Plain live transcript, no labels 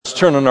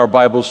turn in our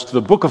Bibles to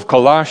the book of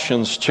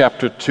Colossians,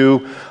 chapter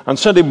 2. On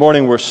Sunday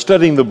morning, we're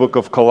studying the book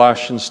of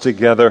Colossians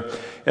together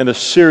in a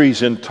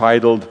series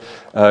entitled,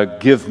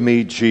 Give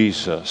Me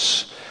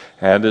Jesus.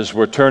 And as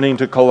we're turning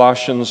to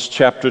Colossians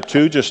chapter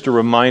 2, just a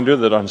reminder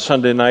that on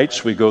Sunday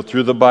nights we go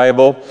through the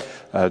Bible,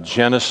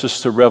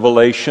 Genesis to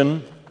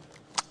Revelation,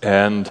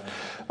 and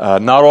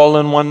not all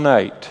in one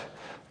night,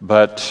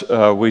 but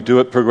we do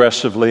it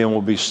progressively, and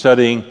we'll be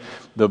studying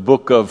the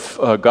book of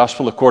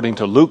Gospel according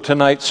to Luke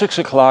tonight, 6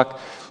 o'clock,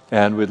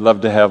 and we'd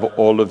love to have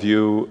all of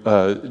you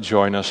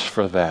join us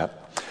for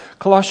that.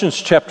 Colossians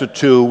chapter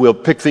 2, we'll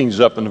pick things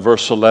up in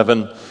verse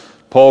 11.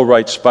 Paul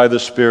writes, by the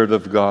Spirit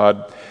of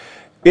God,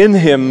 in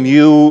him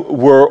you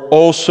were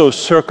also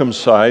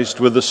circumcised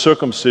with a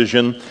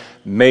circumcision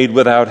made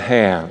without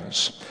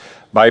hands,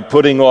 by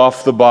putting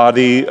off the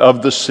body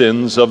of the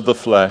sins of the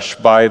flesh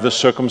by the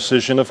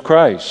circumcision of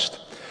Christ,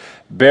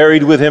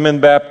 buried with him in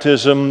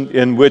baptism,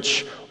 in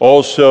which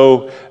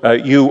also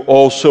you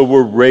also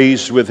were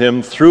raised with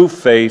him through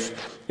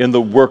faith in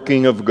the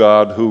working of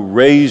God who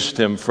raised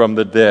him from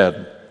the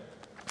dead.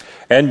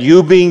 And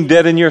you being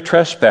dead in your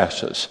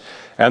trespasses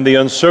and the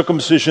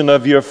uncircumcision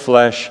of your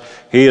flesh,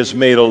 he has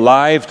made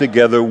alive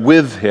together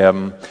with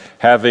him,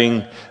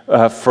 having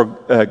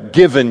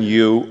forgiven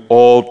you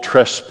all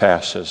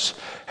trespasses,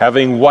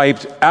 having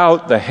wiped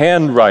out the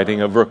handwriting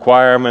of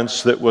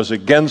requirements that was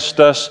against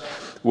us,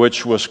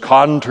 which was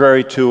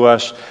contrary to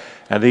us,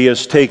 and he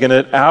has taken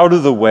it out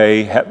of the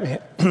way,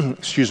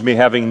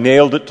 having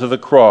nailed it to the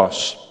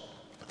cross.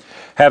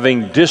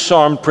 Having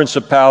disarmed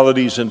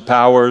principalities and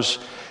powers,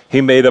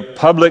 he made a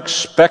public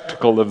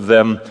spectacle of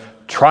them,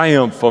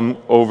 triumphing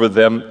over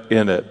them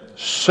in it.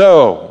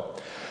 So,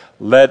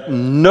 let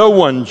no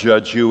one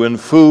judge you in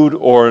food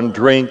or in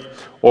drink,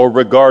 or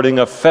regarding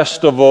a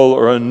festival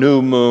or a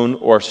new moon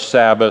or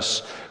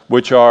Sabbaths,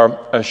 which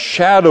are a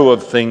shadow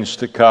of things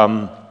to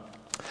come,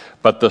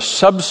 but the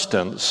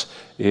substance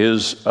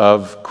is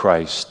of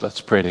Christ.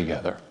 Let's pray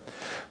together.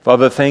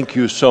 Father, thank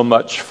you so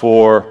much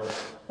for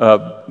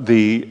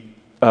the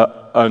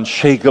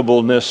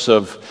unshakableness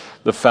of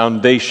the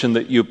foundation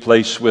that you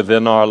place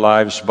within our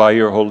lives by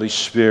your Holy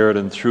Spirit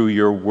and through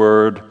your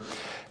word.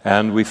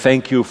 And we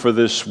thank you for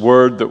this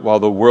word, that while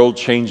the world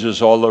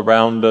changes all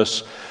around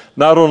us,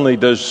 not only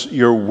does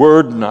your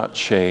word not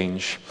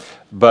change,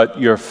 but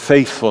your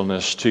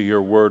faithfulness to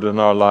your word in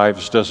our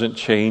lives doesn't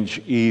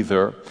change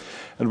either.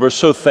 And we're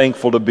so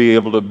thankful to be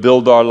able to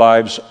build our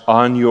lives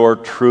on your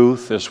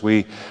truth as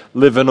we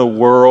live in a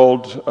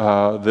world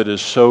that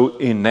is so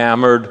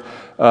enamored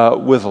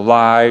with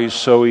lies,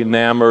 so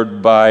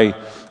enamored by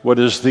what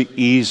is the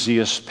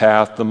easiest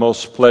path, the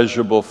most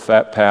pleasurable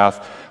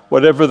path,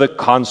 whatever the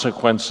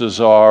consequences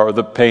are, or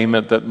the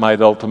payment that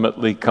might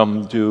ultimately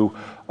come due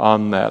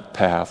on that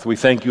path. We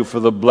thank you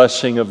for the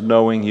blessing of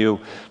knowing you,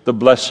 the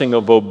blessing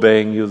of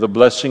obeying you, the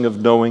blessing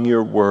of knowing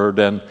your word.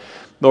 And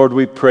Lord,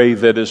 we pray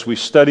that as we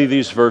study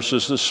these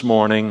verses this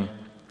morning,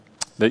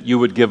 that you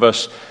would give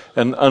us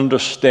an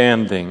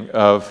understanding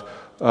of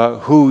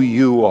who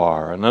you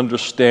are, an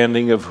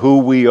understanding of who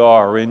we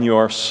are in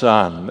your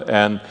Son,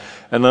 and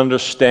an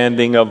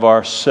understanding of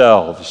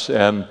ourselves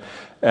and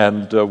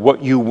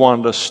what you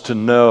want us to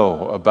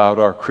know about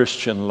our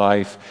Christian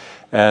life,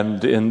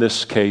 and in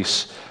this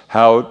case,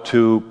 how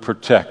to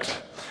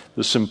protect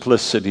the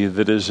simplicity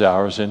that is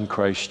ours in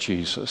Christ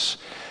Jesus.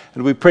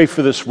 And we pray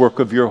for this work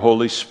of your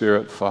Holy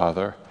Spirit,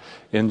 Father.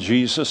 In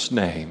Jesus'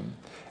 name,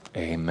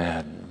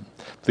 amen.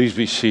 Please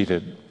be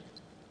seated.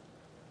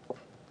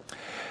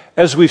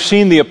 As we've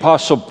seen the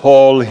Apostle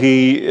Paul,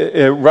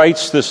 he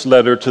writes this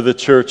letter to the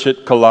church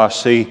at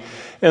Colossae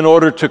in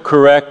order to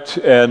correct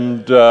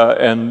and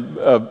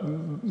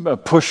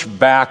push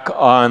back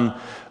on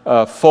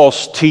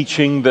false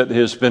teaching that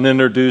has been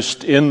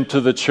introduced into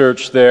the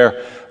church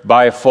there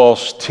by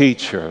false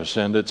teachers.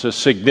 And it's a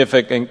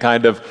significant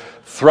kind of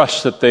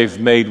thrust that they've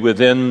made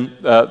within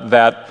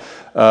that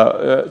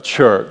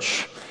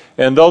church.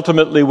 And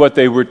ultimately what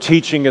they were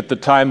teaching at the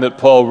time that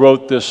Paul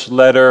wrote this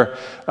letter,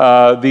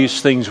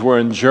 these things were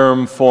in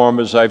germ form,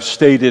 as I've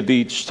stated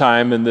each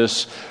time in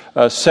this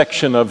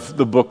section of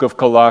the book of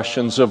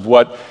Colossians, of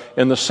what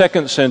in the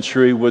second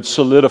century would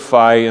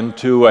solidify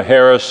into a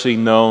heresy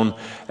known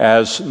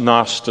as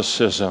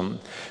Gnosticism.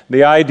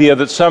 The idea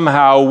that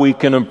somehow we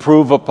can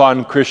improve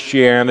upon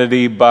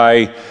Christianity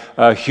by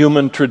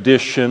human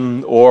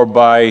tradition, or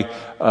by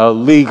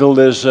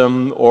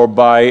legalism, or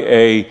by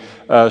a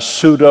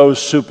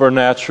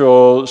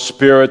pseudo-supernatural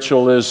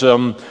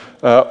spiritualism,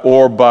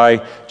 or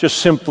by just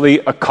simply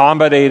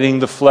accommodating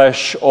the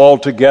flesh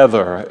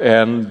altogether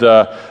and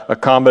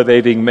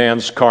accommodating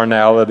man's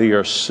carnality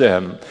or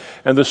sin.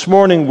 And this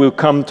morning we'll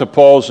come to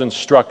Paul's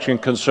instruction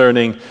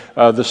concerning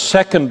the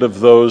second of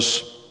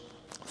those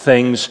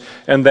things,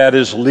 and that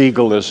is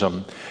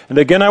legalism. And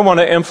again, I want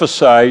to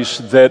emphasize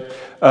that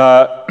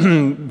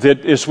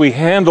that as we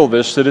handle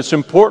this, that it's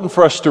important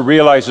for us to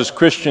realize as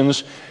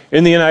Christians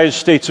in the United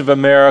States of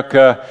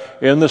America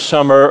in the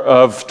summer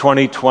of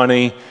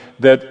 2020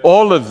 that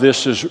all of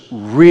this is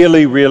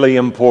really, really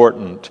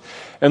important.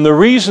 And the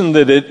reason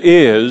that it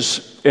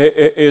is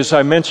as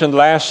I mentioned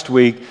last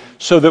week,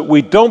 so that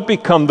we don't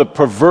become the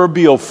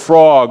proverbial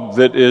frog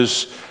that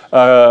is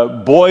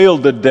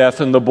boiled to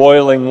death in the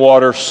boiling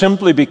water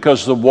simply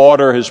because the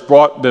water has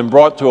been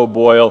brought to a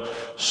boil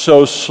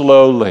so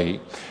slowly.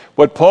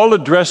 What Paul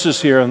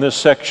addresses here in this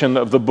section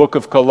of the book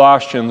of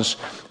Colossians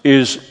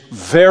is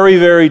very,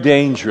 very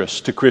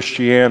dangerous to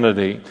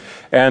Christianity.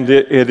 And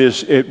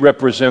it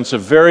represents a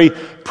very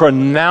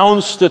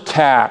pronounced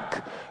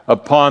attack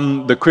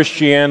upon the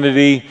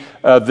Christianity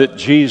that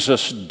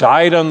Jesus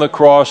died on the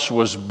cross,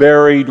 was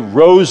buried,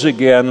 rose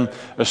again,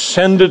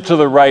 ascended to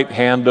the right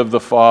hand of the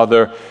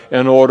Father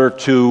in order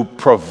to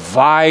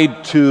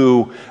provide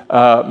to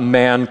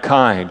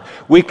mankind.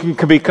 We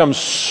can become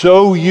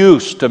so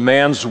used to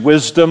man's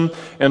wisdom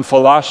and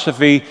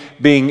philosophy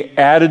being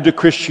added to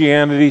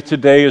Christianity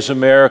today as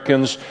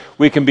Americans.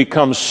 We can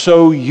become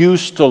so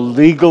used to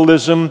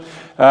legalism,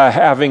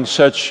 having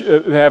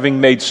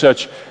made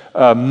such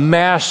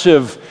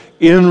massive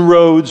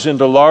inroads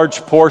into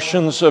large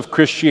portions of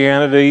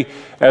Christianity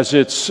as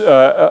it's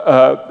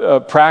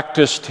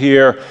practiced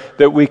here,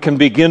 that we can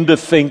begin to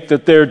think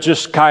that they're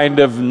just kind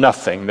of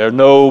nothing. They're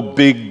no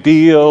big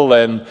deal,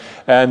 and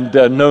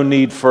no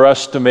need for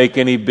us to make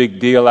any big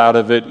deal out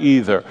of it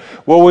either.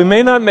 Well, we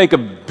may not make a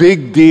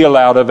big deal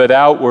out of it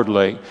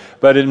outwardly,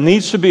 but it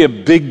needs to be a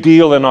big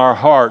deal in our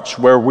hearts,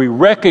 where we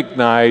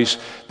recognize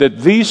that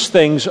these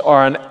things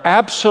are an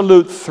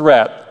absolute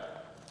threat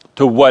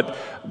to what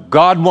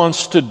God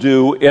wants to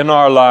do in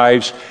our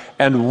lives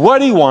and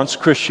what He wants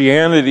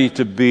Christianity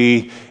to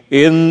be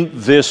in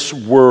this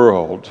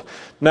world.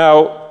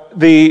 Now,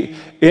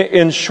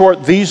 in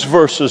short, these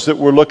verses that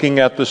we're looking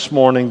at this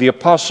morning, the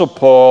Apostle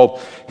Paul,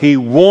 he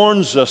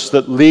warns us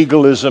that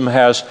legalism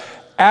has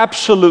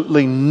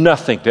absolutely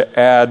nothing to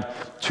add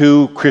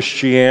to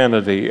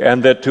Christianity,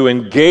 and that to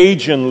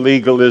engage in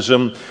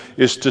legalism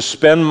is to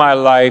spend my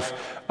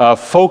life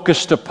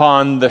focused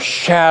upon the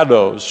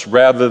shadows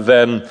rather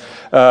than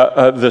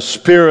the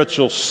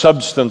spiritual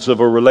substance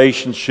of a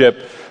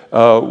relationship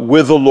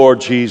with the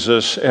Lord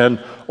Jesus and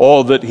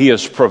all that He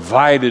has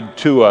provided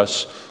to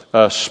us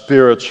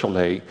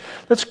spiritually.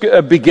 Let's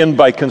begin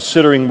by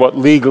considering what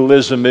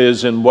legalism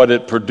is and what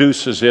it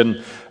produces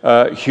in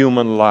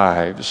human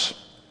lives.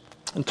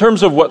 In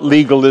terms of what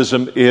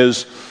legalism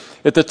is,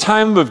 at the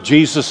time of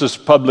Jesus'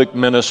 public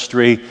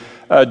ministry,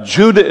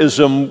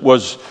 Judaism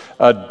was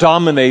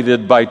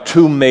dominated by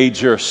two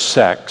major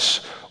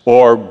sects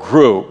or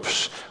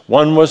groups.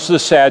 One was the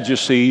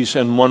Sadducees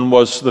and one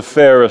was the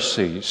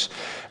Pharisees.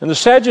 And the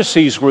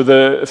Sadducees were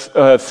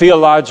the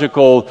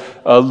theological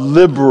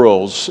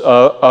liberals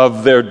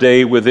of their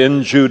day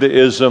within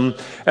Judaism.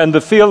 And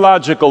the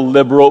theological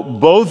liberal,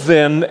 both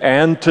then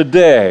and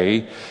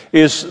today,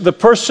 is the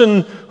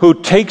person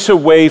who takes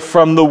away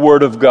from the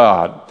Word of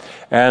God.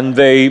 And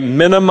they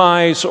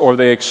minimize or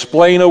they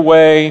explain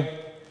away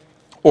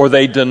or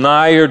they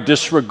deny or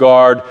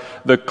disregard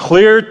the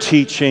clear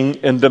teaching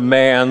and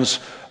demands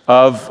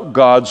of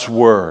God's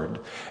Word.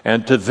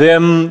 And to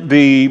them,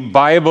 the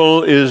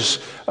Bible is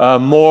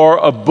more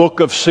a book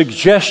of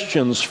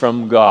suggestions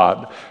from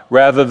God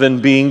rather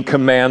than being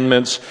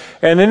commandments.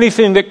 And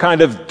anything that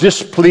kind of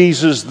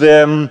displeases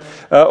them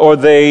or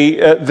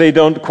they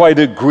don't quite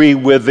agree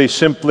with, they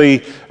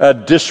simply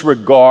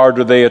disregard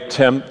or they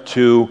attempt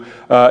to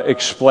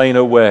explain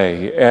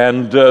away.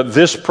 And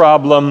this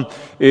problem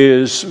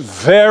is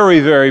very,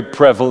 very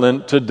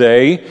prevalent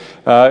today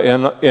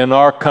in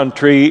our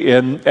country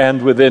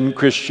and within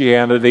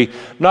Christianity,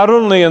 not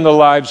only in the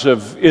lives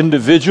of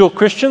individual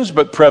Christians,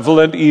 but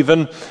prevalent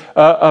even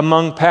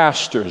among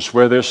pastors,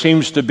 where there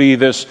seems to be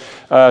this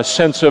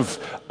sense of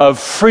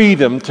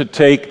freedom to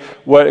take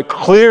what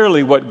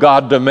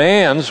God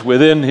demands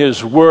within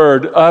His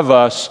Word of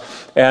us,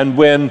 and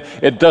when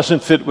it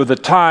doesn't fit with the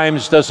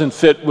times, doesn't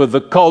fit with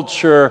the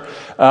culture,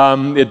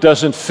 it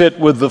doesn't fit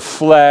with the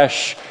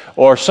flesh,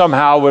 or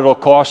somehow it'll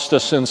cost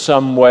us in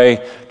some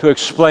way, to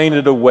explain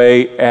it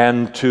away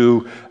and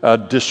to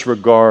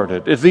disregard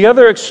it. At the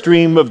other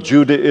extreme of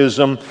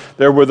Judaism,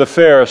 there were the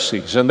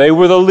Pharisees, and they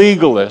were the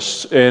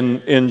legalists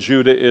in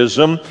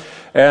Judaism.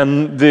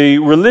 And the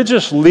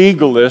religious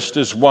legalist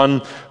is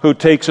one who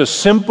takes a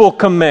simple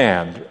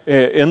command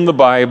in the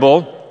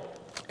Bible,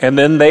 and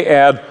then they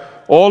add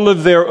all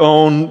of their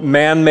own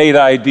man-made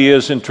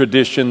ideas and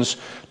traditions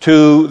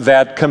to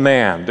that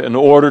command in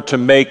order to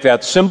make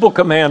that simple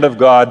command of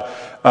God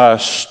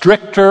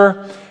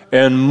stricter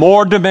and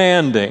more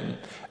demanding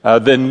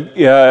than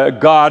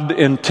God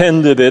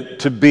intended it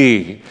to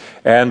be.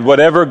 And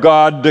whatever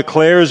God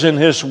declares in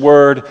His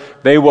Word,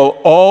 they will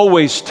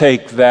always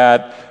take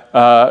that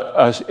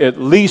at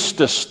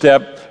least a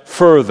step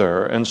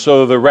further. And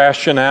so the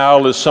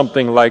rationale is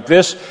something like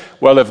this.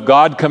 Well, if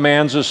God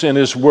commands us in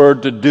His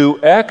Word to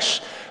do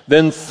X,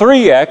 then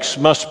 3X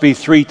must be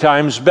 3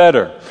 times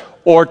better.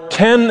 Or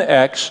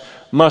 10X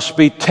must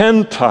be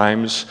 10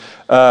 times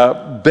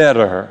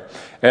better.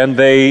 And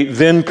they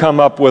then come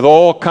up with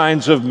all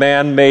kinds of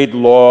man-made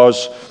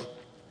laws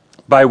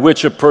by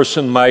which a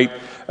person might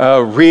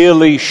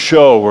really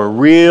show or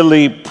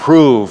really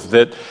prove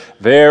that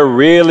They're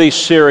really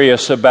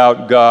serious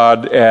about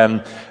God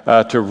and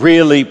to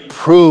really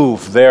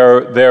prove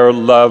their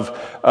love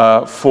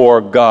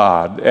for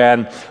God.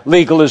 And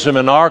legalism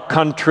in our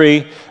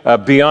country,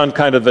 beyond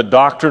kind of the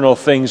doctrinal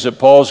things that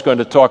Paul's going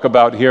to talk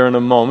about here in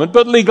a moment,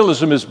 but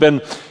legalism has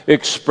been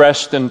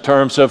expressed in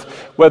terms of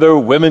whether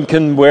women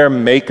can wear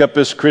makeup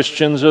as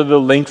Christians, or the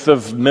length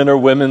of men or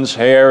women's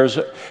hair,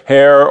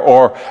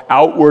 or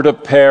outward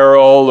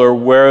apparel, or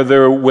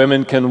whether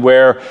women can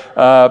wear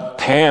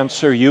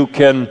pants, or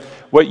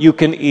what you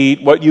can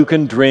eat, what you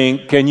can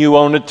drink. Can you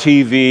own a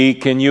TV?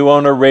 Can you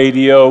own a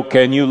radio?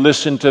 Can you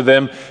listen to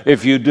them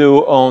if you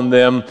do own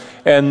them?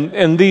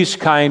 And these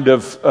kind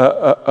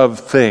of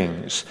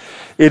things.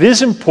 It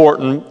is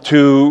important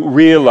to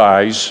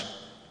realize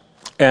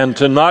and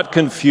to not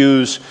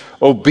confuse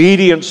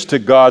obedience to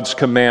God's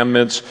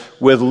commandments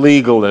with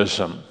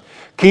legalism.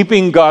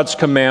 Keeping God's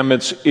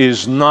commandments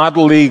is not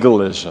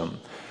legalism.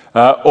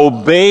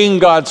 Obeying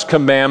God's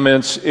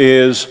commandments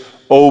is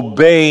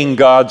obeying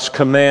God's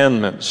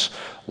commandments.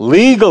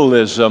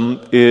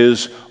 Legalism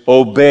is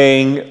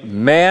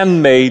obeying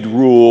man-made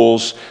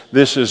rules.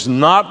 This is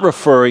not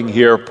referring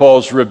here,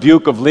 Paul's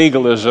rebuke of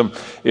legalism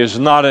is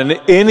not in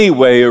any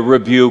way a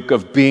rebuke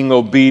of being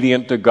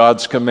obedient to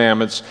God's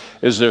commandments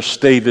as they're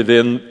stated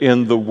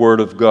in the Word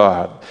of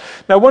God.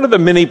 Now, one of the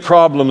many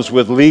problems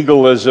with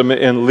legalism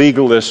and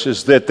legalists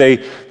is that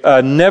they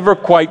never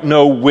quite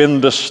know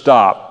when to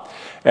stop.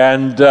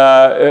 And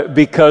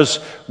because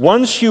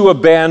once you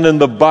abandon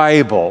the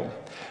Bible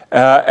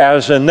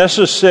as a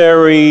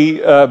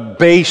necessary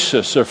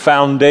basis or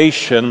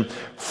foundation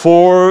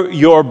for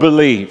your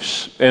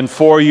beliefs and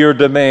for your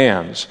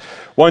demands,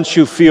 once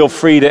you feel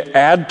free to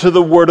add to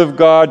the Word of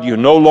God, you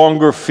no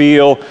longer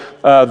feel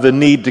the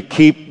need to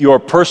keep your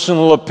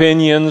personal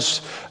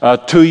opinions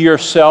to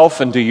yourself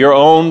and to your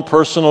own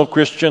personal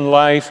Christian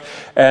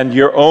life and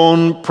your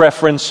own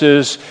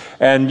preferences,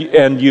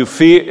 and you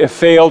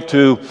fail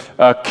to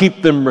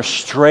keep them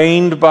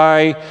restrained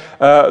by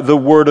the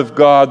Word of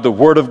God. The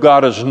Word of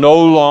God is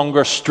no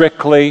longer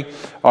strictly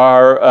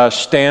our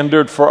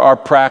standard for our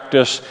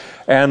practice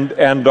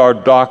and our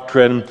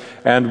doctrine,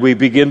 and we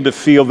begin to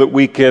feel that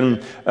we can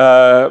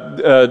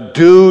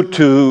do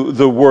to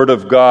the Word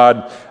of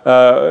God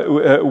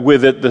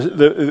with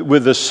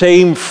the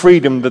same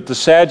freedom that the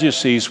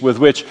Sadducees, with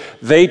which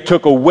they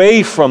took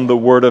away from the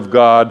Word of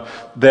God,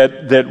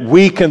 that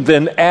we can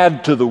then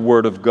add to the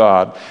Word of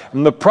God.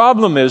 And the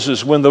problem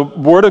is when the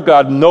Word of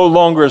God no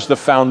longer is the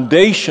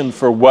foundation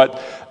for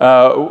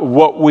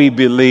what we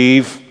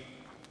believe,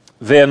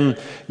 then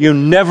you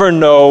never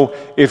know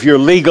if your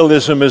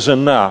legalism is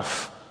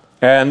enough.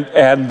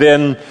 And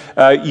then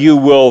you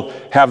will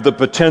have the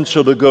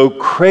potential to go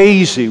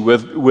crazy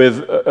with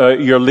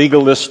your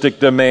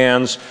legalistic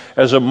demands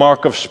as a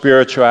mark of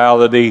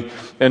spirituality,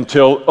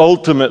 until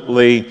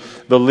ultimately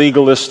the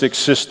legalistic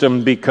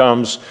system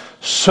becomes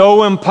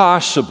so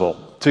impossible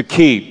to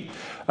keep,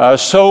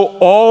 so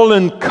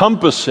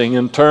all-encompassing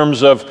in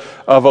terms of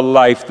a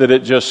life, that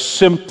it just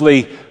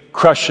simply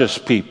crushes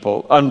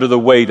people under the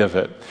weight of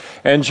it.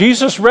 And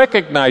Jesus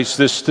recognized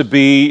this to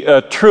be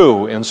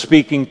true in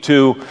speaking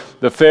to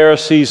the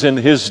Pharisees in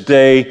his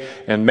day.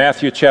 In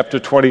Matthew chapter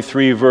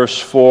 23, verse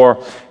 4,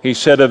 he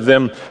said of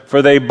them,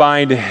 "For they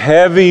bind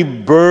heavy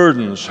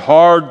burdens,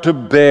 hard to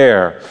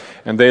bear,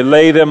 and they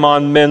lay them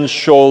on men's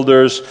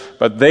shoulders,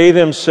 but they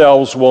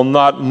themselves will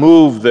not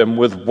move them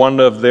with one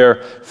of their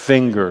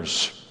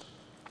fingers."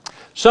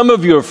 Some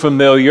of you are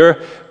familiar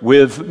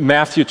with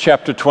Matthew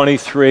chapter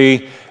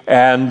 23,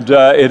 and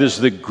it is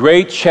the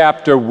great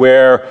chapter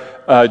where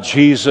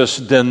Jesus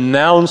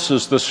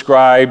denounces the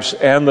scribes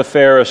and the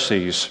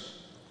Pharisees.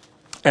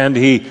 And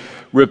he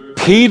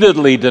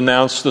repeatedly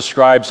denounced the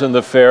scribes and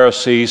the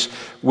Pharisees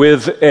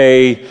with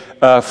a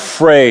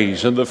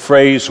phrase. And the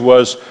phrase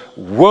was,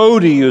 "Woe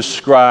to you,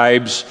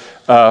 scribes,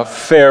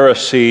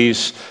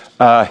 Pharisees,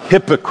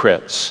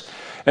 hypocrites."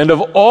 And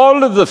of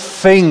all of the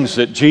things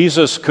that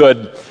Jesus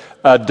could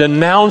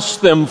denounce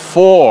them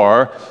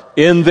for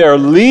in their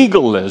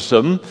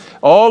legalism,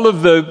 all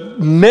of the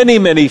many,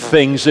 many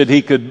things that he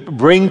could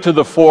bring to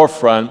the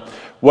forefront,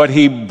 what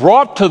he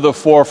brought to the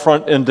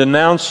forefront in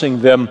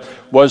denouncing them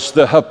was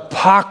the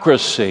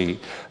hypocrisy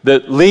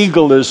that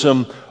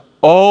legalism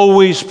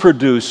always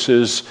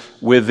produces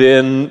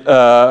within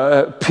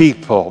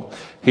people.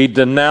 He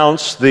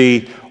denounced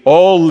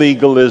all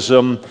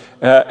legalism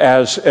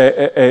as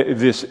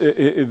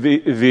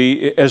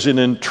an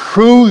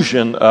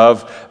intrusion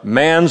of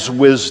man's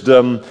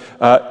wisdom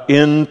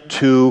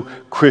into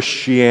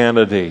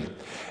Christianity.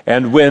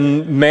 And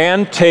when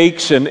man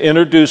takes and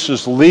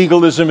introduces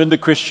legalism into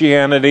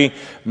Christianity,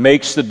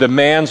 makes the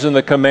demands and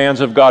the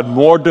commands of God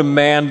more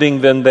demanding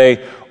than they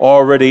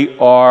already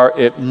are,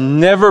 it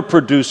never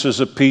produces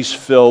a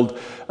peace-filled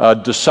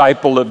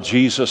disciple of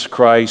Jesus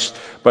Christ,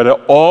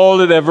 but all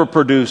it ever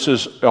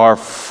produces are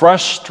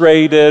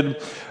frustrated,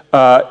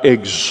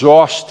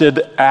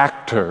 exhausted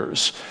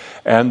actors.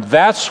 And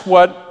that's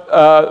what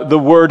the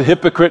word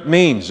hypocrite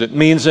means. It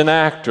means an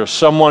actor,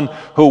 someone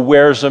who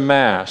wears a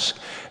mask.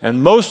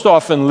 And most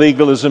often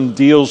legalism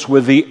deals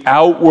with the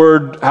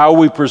outward, how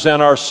we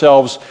present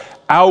ourselves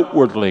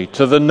outwardly,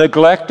 to the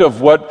neglect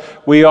of what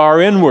we are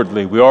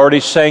inwardly. We already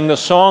sang the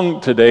song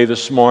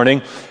this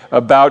morning,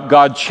 about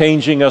God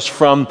changing us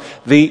from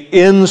the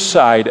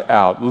inside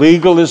out.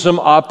 Legalism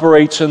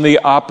operates in the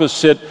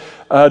opposite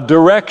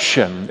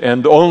direction,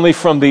 and only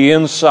from the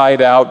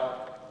inside out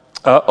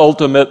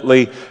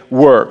ultimately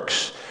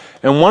works.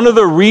 And one of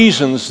the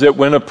reasons that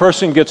when a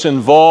person gets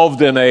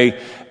involved in a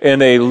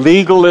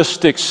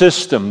legalistic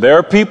system, there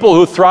are people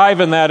who thrive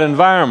in that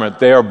environment.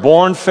 They are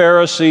born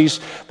Pharisees,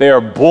 they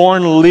are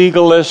born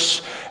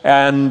legalists,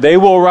 and they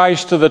will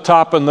rise to the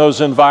top in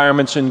those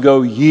environments and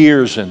go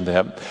years in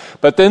them.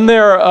 But then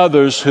there are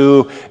others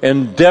who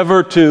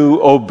endeavor to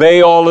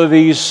obey all of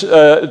these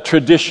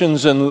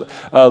traditions and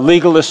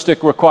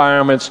legalistic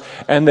requirements,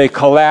 and they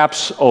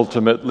collapse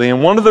ultimately.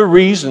 And one of the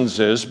reasons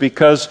is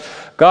because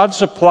God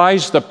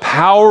supplies the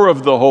power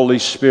of the Holy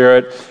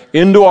Spirit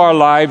into our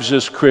lives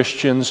as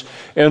Christians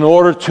in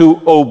order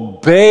to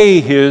obey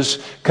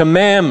His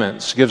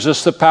commandments. Gives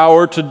us the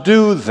power to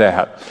do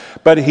that.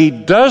 But He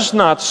does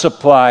not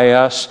supply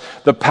us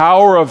the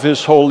power of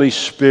His Holy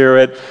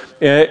Spirit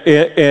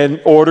in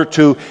order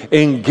to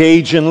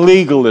engage in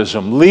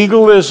legalism.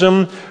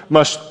 Legalism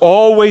must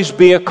always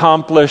be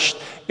accomplished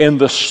in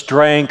the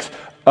strength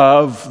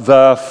of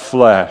the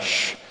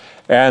flesh.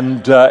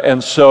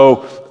 And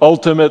so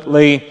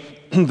ultimately,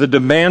 the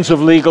demands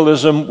of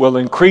legalism will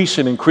increase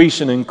and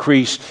increase and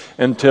increase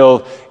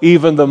until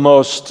even the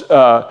most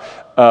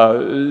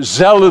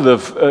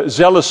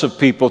zealous of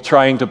people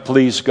trying to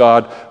please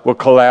God will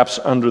collapse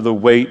under the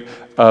weight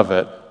of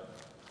it.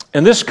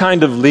 And this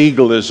kind of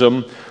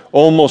legalism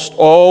almost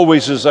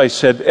always, as I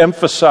said,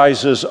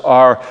 emphasizes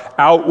our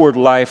outward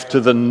life to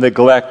the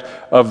neglect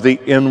of the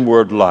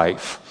inward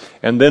life.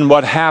 And then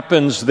what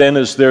happens then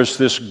is there's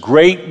this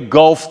great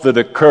gulf that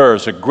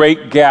occurs, a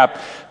great gap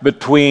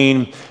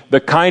between the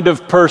kind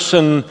of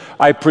person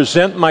I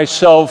present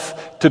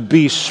myself to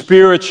be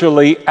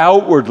spiritually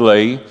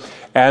outwardly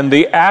and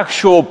the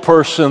actual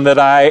person that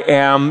I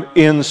am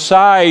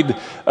inside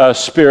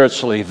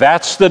spiritually.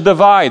 That's the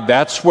divide.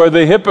 That's where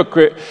the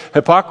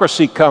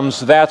hypocrisy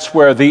comes. That's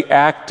where the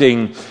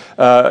acting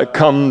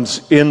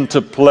comes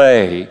into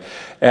play.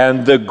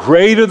 And the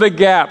greater the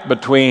gap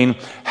between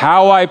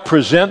how I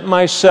present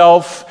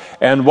myself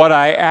and what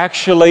I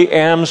actually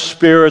am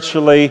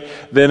spiritually,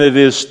 then that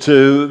is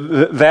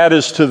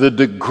to the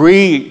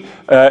degree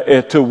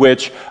to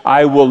which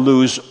I will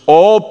lose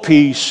all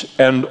peace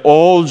and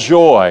all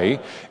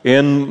joy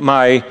in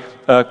my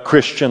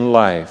Christian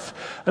life.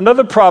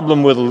 Another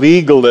problem with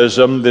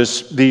legalism,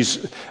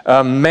 these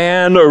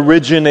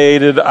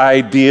man-originated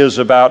ideas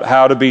about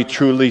how to be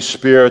truly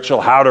spiritual,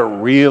 how to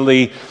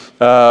really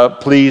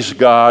please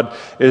God,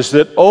 is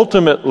that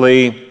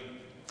ultimately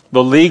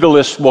the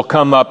legalist will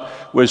come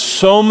up with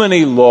so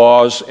many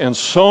laws and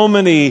so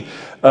many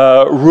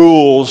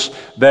rules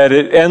that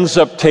it ends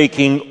up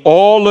taking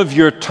all of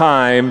your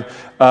time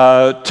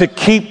to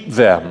keep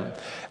them.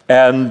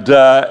 And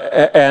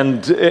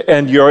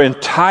your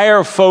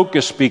entire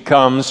focus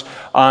becomes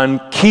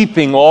on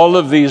keeping all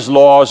of these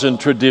laws and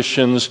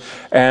traditions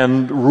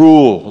and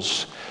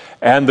rules.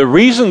 And the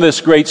reason this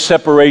great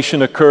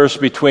separation occurs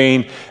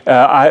between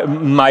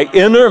my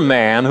inner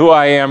man, who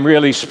I am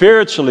really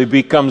spiritually,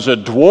 becomes a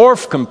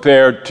dwarf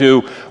compared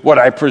to what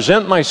I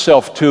present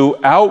myself to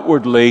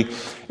outwardly,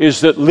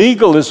 is that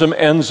legalism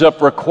ends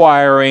up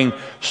requiring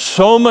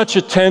so much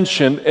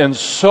attention and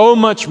so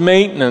much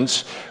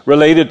maintenance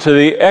related to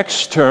the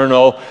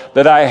external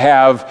that I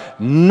have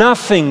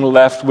nothing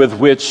left with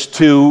which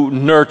to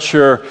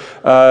nurture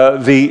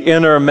the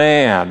inner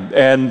man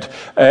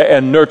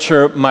and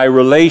nurture my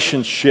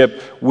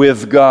relationship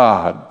with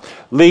God.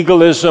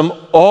 Legalism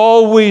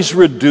always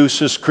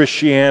reduces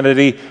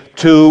Christianity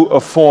to a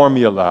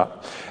formula.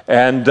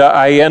 And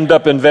I end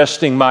up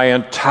investing my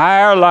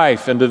entire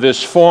life into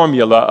this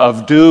formula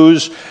of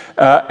do's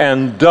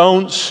and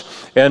don'ts.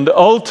 And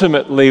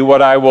ultimately,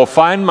 what I will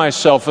find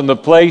myself in the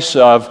place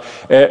of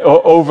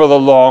over the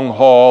long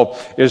haul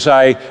is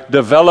I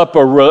develop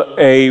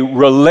a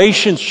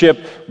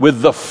relationship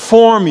with the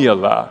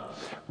formula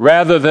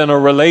rather than a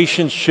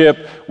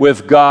relationship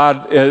with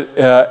God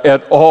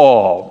at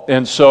all.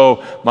 And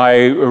so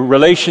my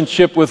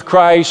relationship with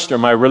Christ or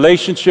my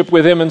relationship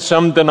with Him in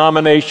some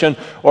denomination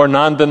or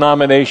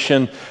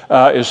non-denomination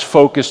is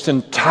focused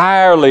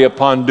entirely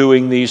upon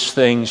doing these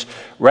things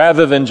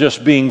rather than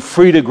just being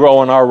free to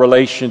grow in our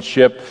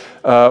relationship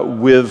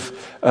with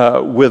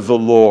the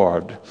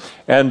Lord.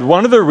 And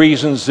one of the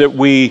reasons that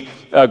we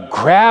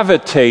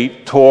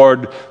gravitate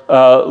toward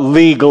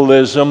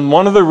legalism,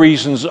 one of the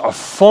reasons a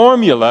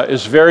formula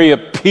is very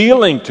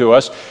appealing to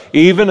us,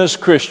 even as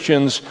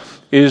Christians,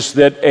 is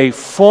that a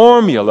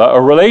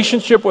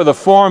relationship with a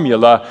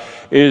formula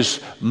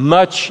is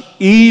much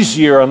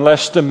easier and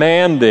less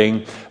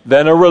demanding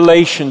than a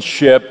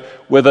relationship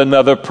with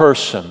another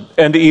person,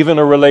 and even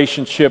a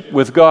relationship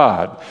with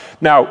God.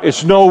 Now,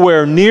 it's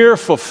nowhere near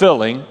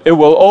fulfilling. It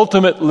will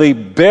ultimately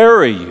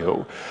bury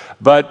you.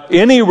 But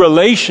any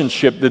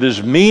relationship that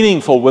is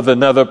meaningful with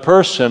another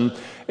person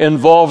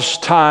involves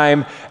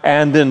time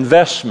and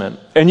investment.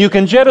 And you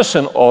can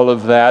jettison all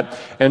of that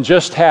and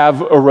just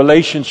have a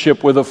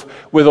relationship with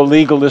a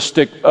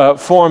legalistic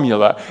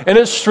formula. And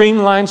it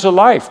streamlines a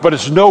life, but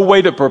it's no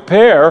way to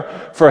prepare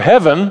for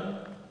heaven.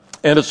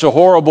 And it's a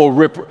horrible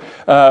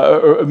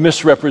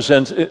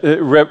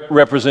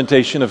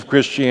misrepresentation of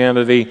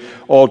Christianity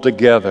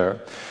altogether.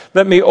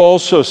 Let me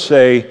also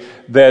say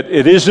that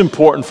it is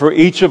important for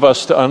each of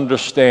us to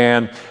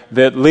understand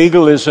that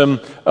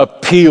legalism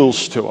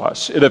appeals to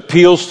us. It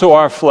appeals to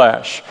our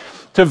flesh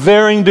to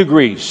varying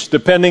degrees,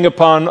 depending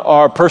upon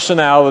our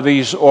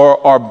personalities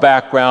or our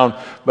background,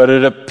 but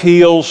it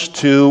appeals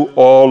to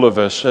all of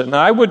us. And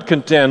I would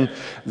contend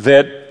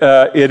that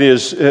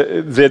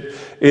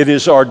it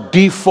is our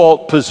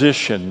default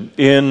position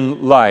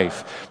in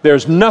life.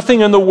 There's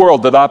nothing in the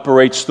world that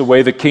operates the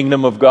way the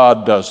kingdom of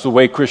God does, the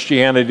way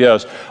Christianity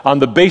does, on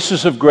the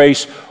basis of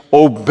grace,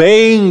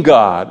 obeying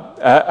God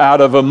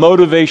out of a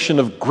motivation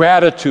of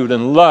gratitude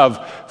and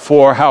love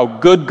for how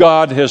good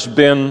God has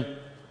been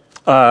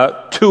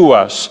to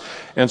us.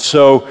 And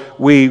so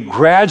we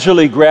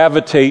gradually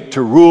gravitate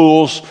to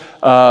rules,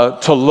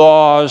 to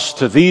laws,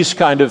 to these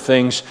kind of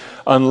things,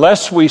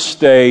 unless we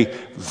stay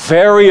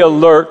very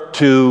alert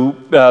to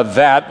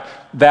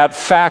that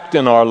fact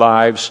in our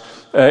lives.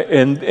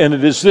 And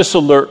it is this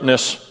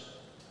alertness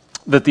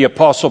that the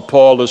Apostle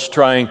Paul is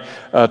trying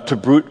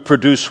to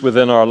produce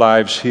within our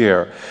lives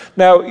here.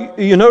 Now,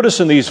 you notice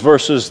in these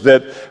verses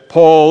that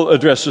Paul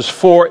addresses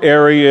 4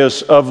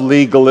 areas of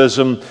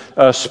legalism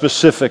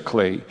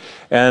specifically.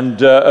 And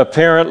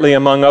apparently,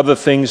 among other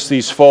things,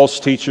 these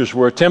false teachers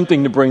were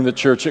attempting to bring the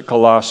church at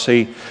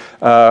Colossae,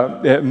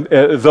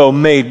 though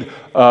made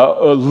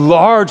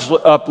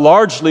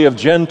largely of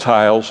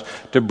Gentiles,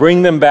 to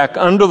bring them back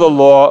under the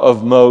law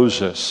of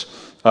Moses.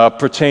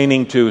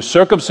 Pertaining to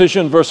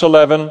circumcision, verse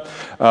 11,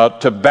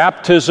 to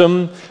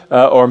baptism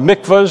or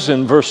mikvahs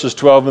in verses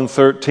 12 and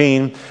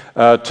 13,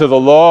 to the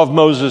law of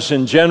Moses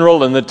in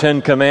general and the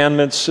 10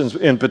 Commandments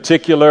in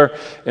particular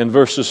in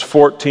verses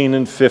 14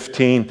 and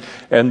 15,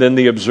 and then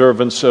the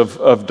observance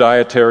of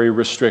dietary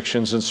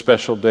restrictions and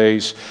special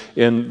days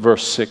in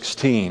verse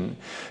 16.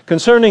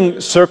 Concerning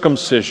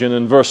circumcision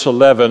in verse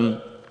 11,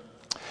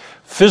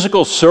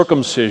 physical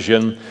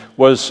circumcision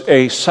was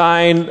a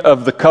sign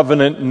of the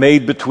covenant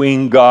made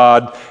between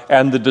God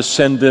and the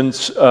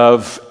descendants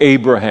of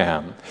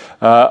Abraham,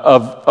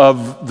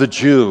 of the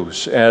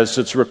Jews, as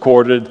it's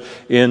recorded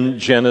in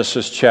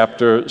Genesis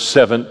chapter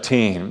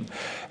 17.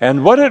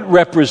 And what it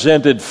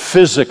represented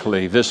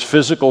physically, this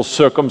physical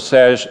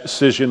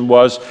circumcision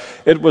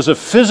it was a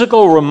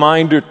physical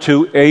reminder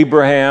to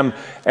Abraham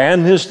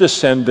and his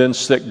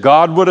descendants that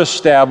God would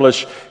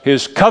establish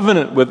his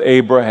covenant with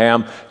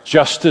Abraham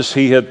just as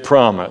he had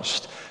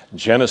promised.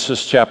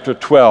 Genesis chapter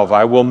 12,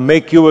 I will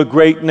make you a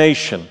great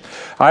nation.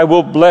 I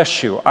will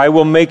bless you. I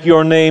will make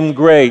your name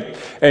great,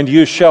 and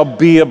you shall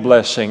be a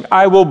blessing.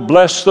 I will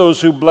bless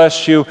those who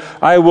bless you.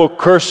 I will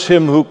curse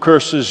him who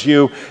curses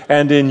you,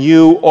 and in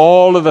you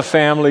all of the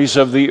families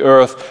of the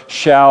earth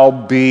shall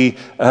be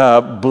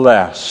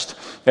blessed.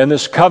 And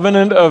this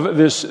covenant of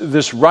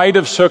this rite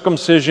of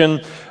circumcision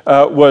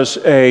was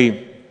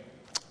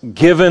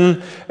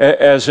given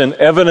as an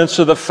evidence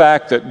of the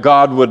fact that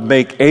God would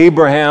make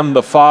Abraham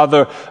the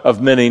father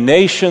of many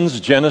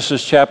nations,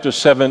 Genesis chapter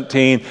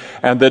 17,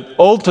 and that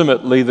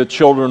ultimately the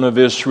children of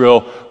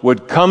Israel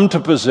would come to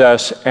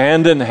possess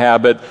and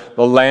inhabit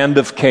the land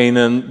of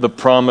Canaan, the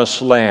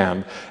promised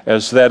land,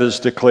 as that is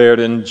declared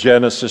in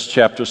Genesis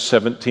chapter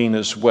 17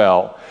 as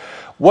well.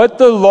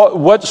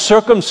 What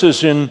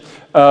circumcision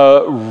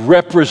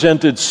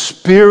represented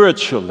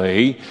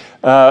spiritually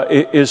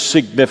is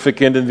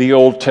significant in the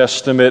Old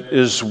Testament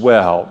as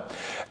well.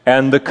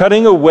 And the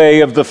cutting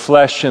away of the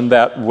flesh in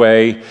that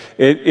way,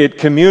 it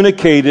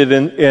communicated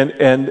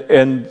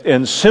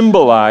and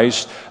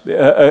symbolized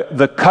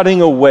the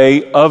cutting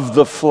away of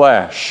the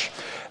flesh.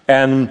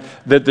 And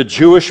that the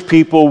Jewish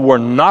people were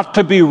not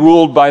to be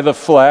ruled by the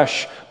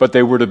flesh, but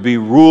they were to be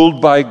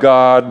ruled by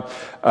God.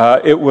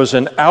 It was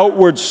an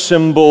outward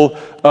symbol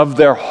of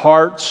their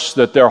hearts,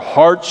 that their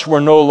hearts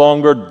were no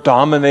longer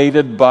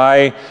dominated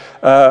by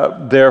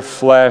their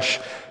flesh.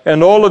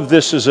 And all of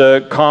this is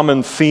a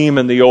common theme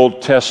in the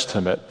Old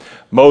Testament.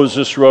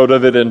 Moses wrote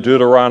of it in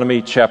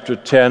Deuteronomy chapter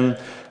 10,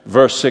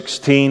 verse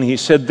 16. He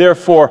said,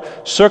 therefore,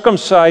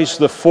 circumcise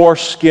the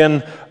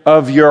foreskin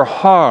of your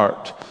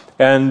heart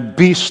and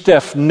be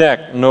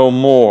stiff-necked no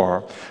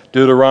more.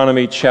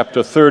 Deuteronomy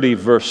chapter 30,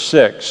 verse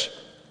 6.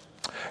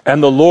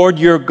 And the Lord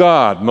your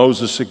God,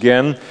 Moses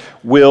again,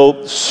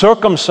 will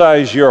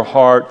circumcise your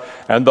heart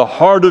and the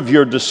heart of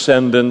your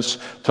descendants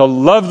to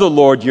love the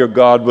Lord your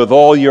God with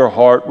all your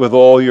heart, with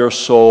all your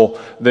soul,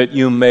 that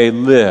you may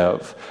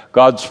live.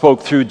 God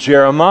spoke through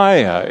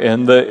Jeremiah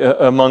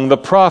among the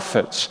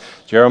prophets.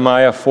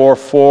 Jeremiah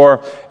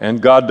 4:4,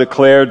 and God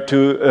declared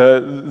to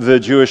the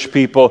Jewish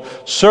people,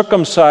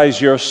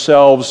 "Circumcise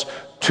yourselves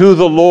to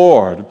the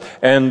Lord,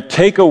 and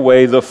take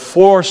away the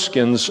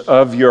foreskins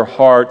of your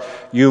heart,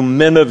 you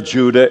men of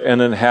Judah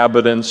and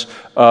inhabitants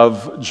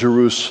of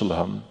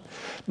Jerusalem."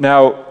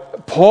 Now,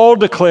 Paul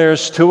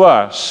declares to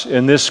us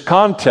in this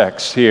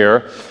context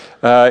here,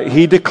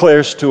 he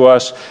declares to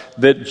us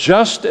that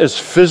just as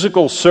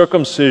physical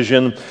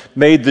circumcision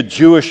made the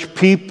Jewish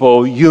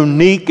people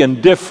unique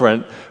and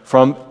different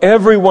from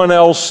everyone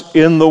else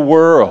in the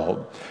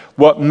world,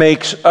 what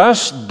makes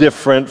us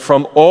different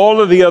from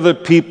all of the other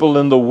people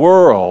in the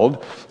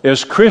world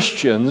as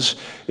Christians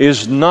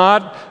is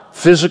not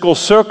physical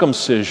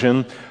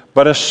circumcision,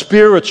 but a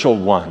spiritual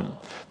one.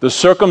 The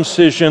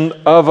circumcision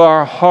of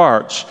our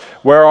hearts,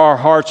 where our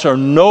hearts are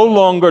no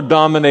longer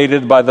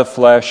dominated by the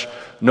flesh,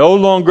 no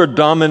longer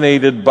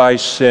dominated by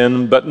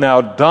sin, but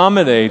now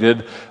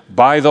dominated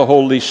by the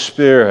Holy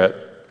Spirit.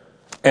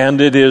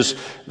 And it is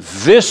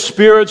this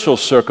spiritual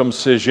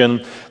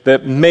circumcision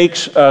that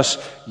makes us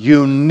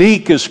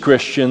unique as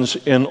Christians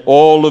in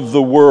all of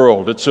the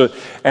world.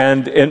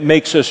 And it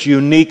makes us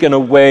unique in a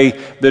way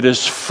that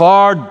is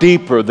far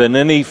deeper than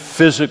any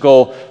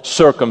physical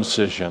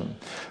circumcision.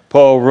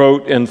 Paul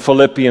wrote in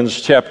Philippians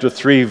chapter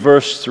 3,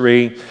 verse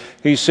 3,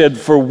 he said,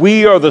 "For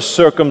we are the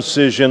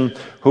circumcision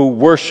who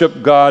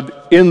worship God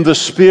in the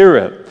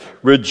Spirit,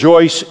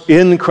 rejoice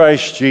in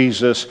Christ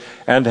Jesus,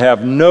 and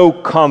have no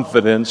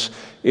confidence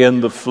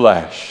in the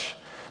flesh."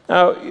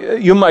 Now,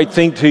 you might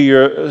think to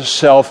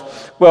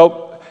yourself,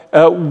 well,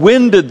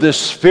 when did this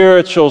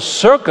spiritual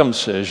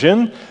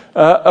circumcision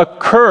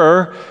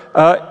occur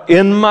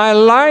in my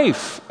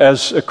life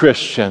as a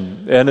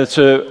Christian? And it's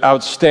an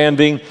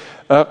outstanding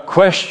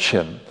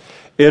question.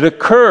 It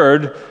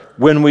occurred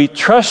when we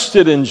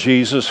trusted in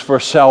Jesus for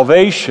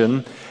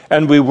salvation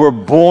and we were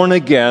born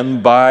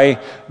again by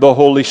the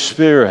Holy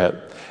Spirit.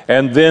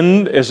 And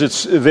then, as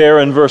it's there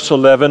in verse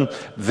 11,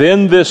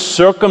 then this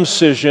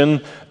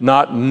circumcision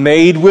not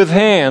made with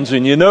hands,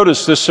 and you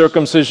notice this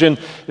circumcision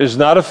is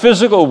not a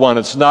physical one,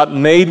 it's not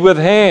made with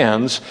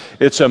hands,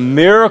 it's a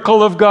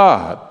miracle of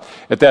God.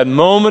 At that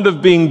moment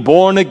of being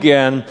born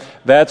again,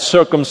 that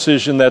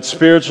circumcision, that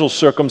spiritual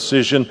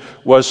circumcision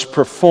was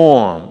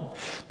performed.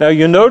 Now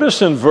you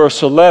notice in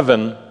verse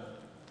 11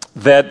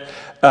 that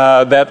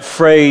that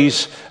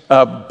phrase,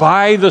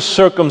 by the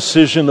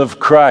circumcision of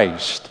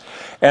Christ.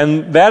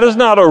 And that is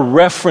not a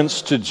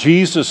reference to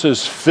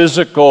Jesus'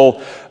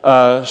 physical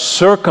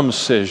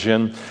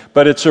circumcision,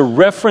 but it's a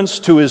reference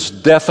to his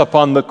death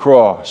upon the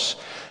cross.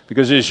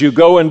 Because as you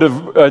go into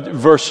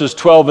verses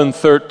 12 and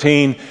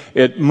 13,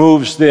 it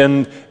moves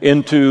then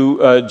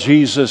into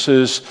Jesus'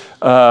 his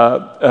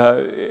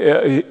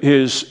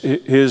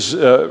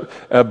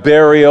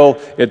burial.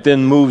 It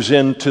then moves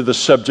into the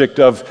subject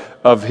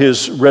of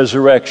his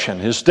resurrection.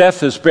 His death,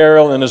 his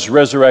burial, and his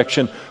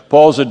resurrection.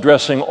 Paul's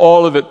addressing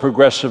all of it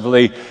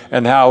progressively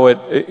and how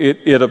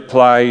it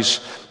applies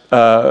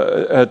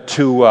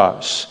to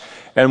us.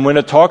 And when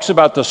it talks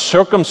about the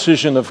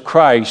circumcision of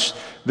Christ,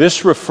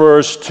 this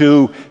refers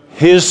to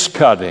his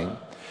cutting.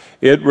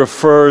 It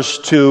refers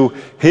to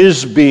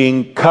his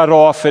being cut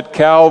off at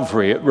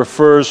Calvary. It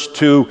refers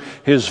to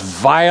his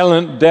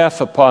violent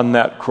death upon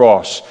that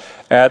cross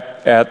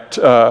at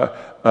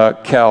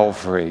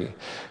Calvary.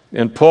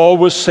 And Paul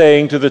was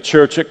saying to the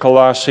church at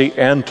Colossae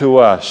and to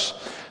us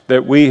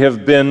that we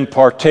have been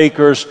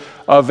partakers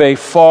of a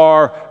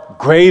far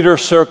greater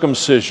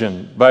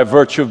circumcision by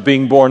virtue of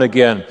being born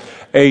again,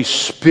 a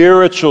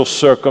spiritual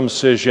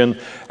circumcision,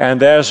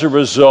 and as a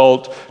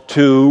result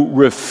to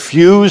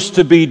refuse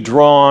to be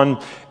drawn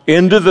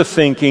into the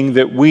thinking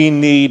that we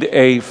need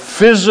a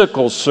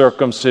physical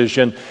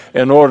circumcision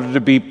in order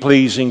to be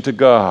pleasing to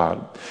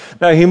God.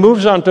 Now he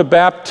moves on to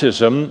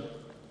baptism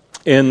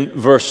in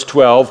verse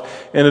 12,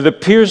 and it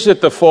appears that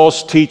the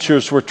false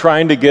teachers were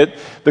trying to get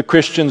the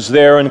Christians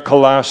there in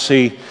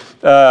Colossae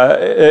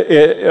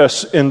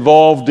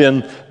involved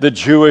in the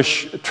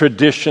Jewish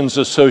traditions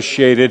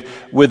associated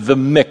with the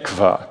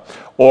mikvah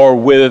or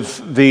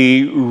with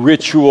the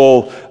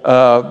ritual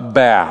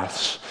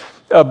baths.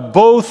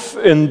 Both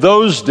in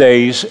those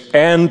days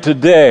and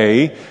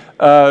today,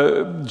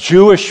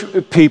 Jewish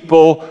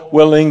people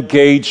will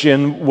engage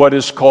in what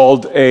is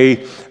called a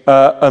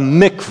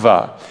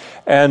mikvah.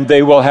 And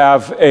they will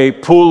have a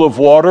pool of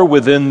water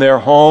within their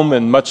home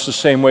in much the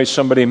same way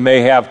somebody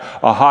may have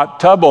a hot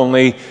tub,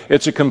 only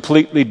it's a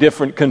completely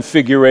different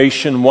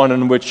configuration, one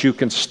in which you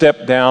can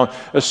step down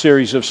a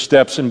series of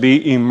steps and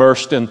be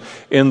immersed in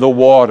the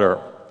water.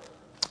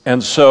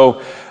 And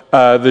so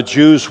the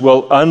Jews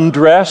will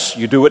undress.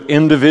 You do it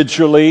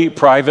individually,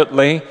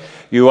 privately.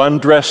 You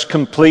undress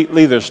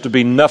completely. There's to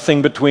be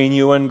nothing between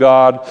you and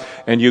God.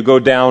 And you go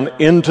down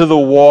into the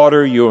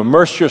water. You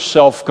immerse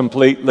yourself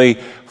completely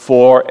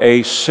for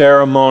a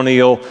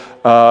ceremonial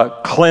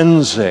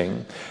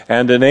cleansing.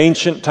 And in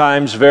ancient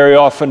times, very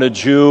often a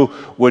Jew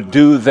would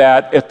do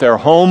that at their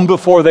home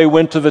before they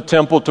went to the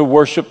temple to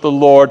worship the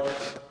Lord,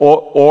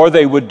 or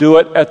they would do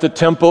it at the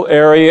temple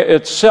area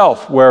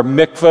itself, where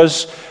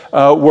mikvahs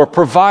were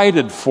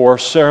provided for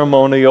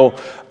ceremonial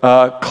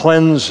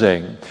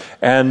cleansing.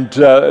 And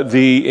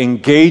the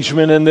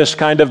engagement in this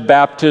kind of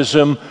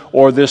baptism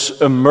or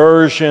this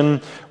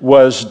immersion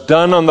was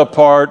done on the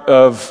part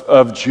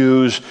of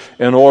Jews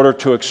in order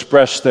to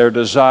express their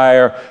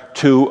desire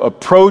to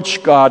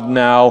approach God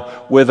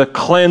now with a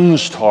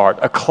cleansed heart,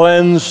 a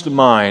cleansed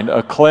mind,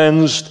 a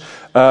cleansed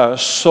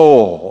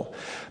soul.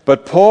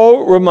 But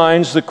Paul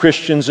reminds the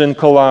Christians in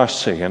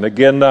Colossae, and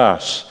again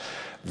us,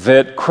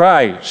 that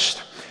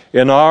Christ,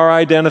 in our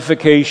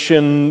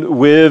identification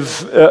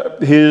with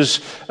his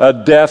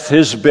death,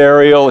 his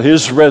burial,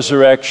 his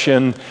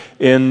resurrection,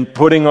 in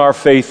putting our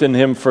faith in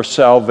him for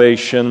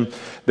salvation,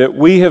 that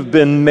we have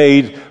been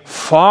made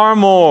far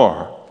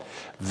more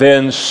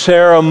than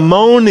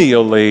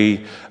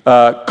ceremonially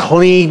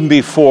clean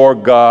before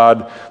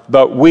God,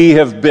 but we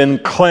have been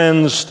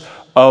cleansed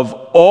of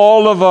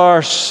all of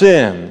our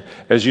sin,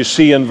 as you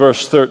see in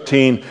verse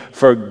 13,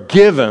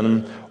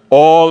 forgiven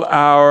all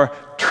our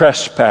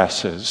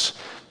trespasses.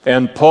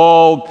 And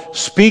Paul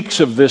speaks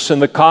of this in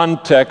the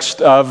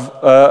context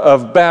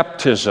of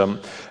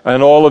baptism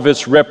and all of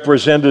its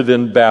represented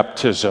in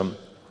baptism.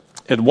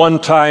 At one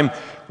time,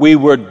 we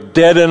were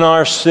dead in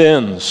our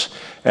sins.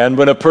 And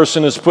when a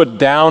person is put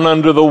down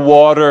under the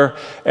water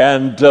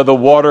and the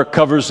water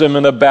covers them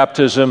in a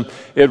baptism,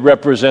 it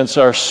represents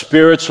our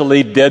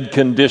spiritually dead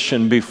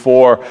condition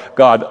before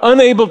God,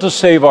 unable to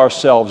save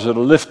ourselves or to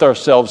lift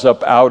ourselves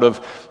up out of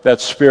that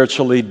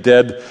spiritually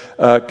dead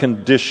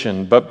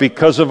condition. But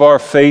because of our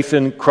faith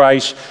in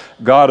Christ,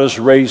 God has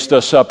raised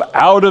us up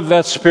out of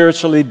that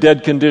spiritually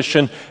dead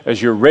condition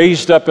as you're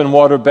raised up in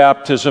water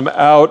baptism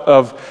out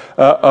of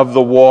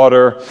the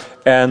water.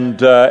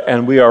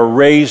 And we are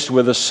raised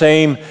with the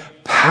same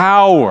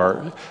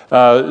power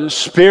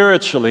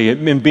spiritually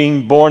in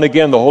being born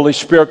again. The Holy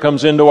Spirit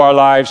comes into our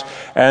lives,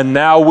 and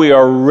now we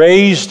are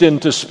raised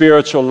into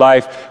spiritual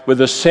life with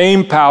the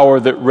same power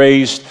of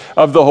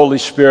the Holy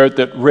Spirit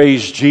that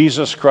raised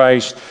Jesus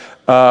Christ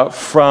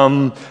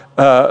from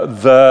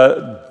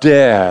the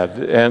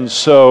dead. And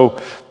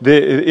so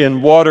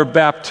in water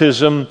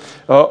baptism,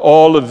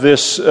 all of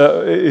this,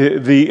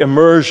 the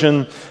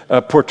immersion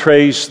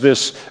portrays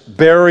this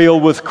burial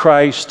with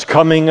Christ.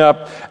 Coming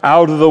up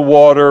out of the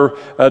water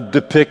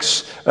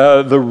depicts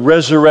the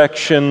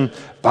resurrection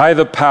by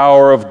the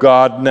power of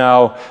God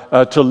now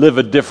to live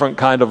a different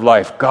kind of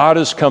life. God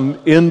has come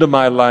into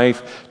my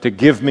life to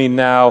give me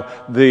now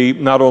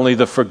not only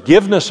the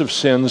forgiveness of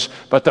sins,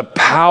 but the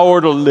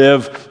power to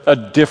live a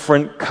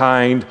different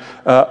kind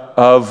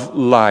of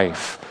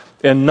life.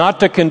 And not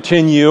to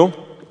continue,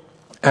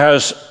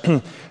 as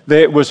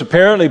it was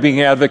apparently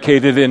being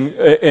advocated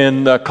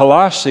in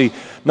Colossae,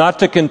 not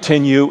to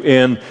continue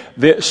in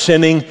the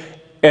sinning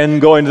and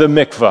going to the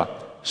mikvah.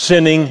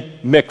 Sinning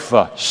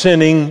mikvah,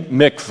 sinning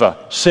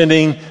mikvah,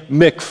 sinning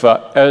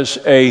mikvah as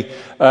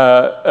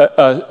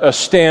a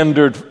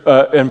standard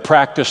and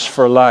practice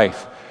for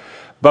life.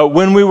 But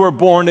when we were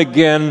born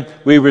again,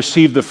 we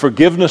received the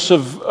forgiveness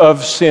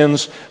of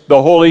sins.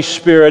 The Holy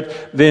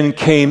Spirit then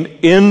came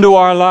into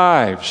our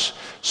lives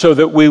so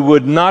that we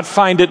would not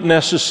find it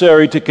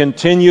necessary to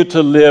continue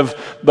to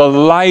live the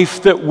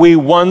life that we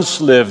once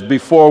lived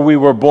before we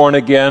were born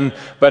again,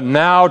 but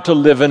now to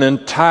live an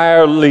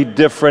entirely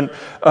different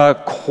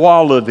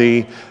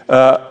quality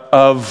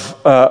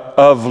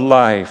of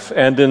life.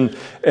 And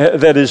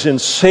that is in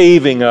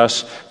saving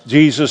us,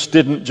 Jesus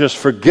didn't just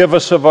forgive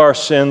us of our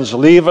sins,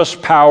 leave us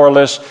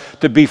powerless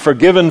to be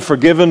forgiven,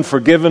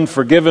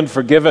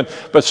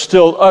 but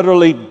still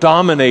utterly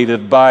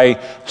dominated by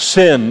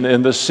sin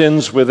and the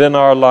sins within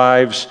our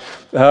lives.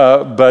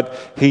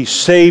 But He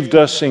saved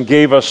us and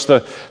gave us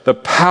the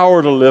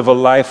power to live a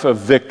life of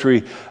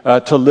victory,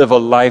 to live a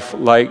life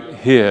like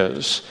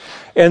His.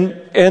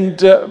 And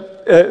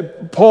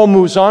Paul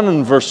moves on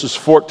in verses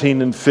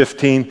 14 and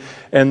 15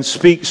 and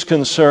speaks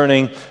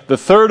concerning the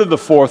third of the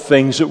four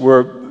things that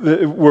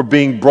were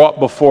being brought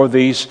before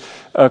these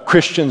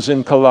Christians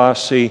in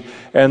Colossae,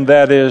 and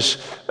that is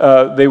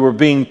they were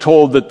being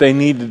told that they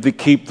needed to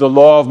keep the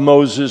law of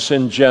Moses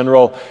in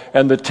general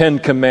and the Ten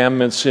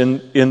Commandments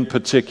in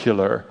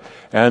particular.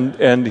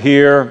 And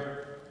here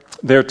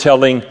they're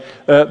telling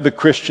the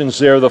Christians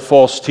there, the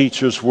false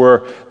teachers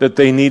were, that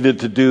they needed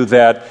to do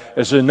that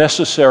as a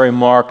necessary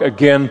mark,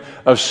 again,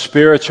 of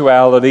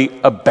spirituality,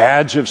 a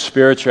badge of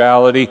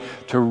spirituality,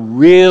 to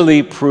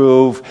really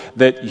prove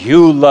that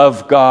you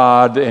love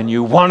God and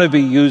you want to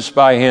be used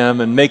by Him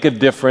and make a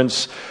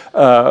difference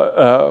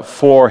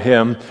for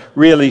Him,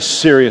 really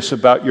serious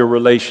about your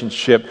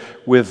relationship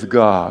with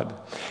God.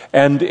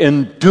 And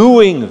in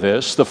doing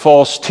this, the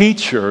false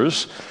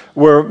teachers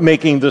were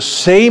making the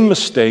same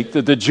mistake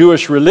that the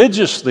Jewish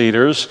religious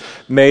leaders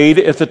made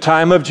at the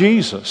time of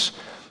Jesus.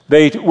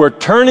 They were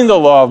turning the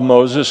law of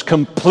Moses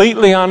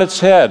completely on its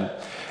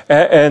head,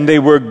 and they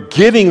were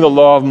getting the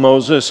law of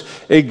Moses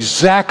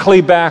exactly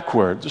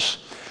backwards,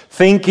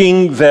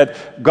 thinking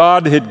that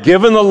God had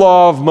given the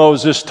law of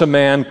Moses to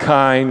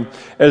mankind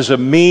as a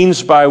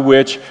means by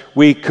which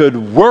we could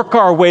work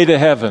our way to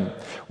heaven.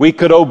 We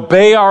could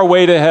obey our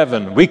way to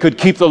heaven. We could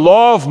keep the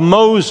law of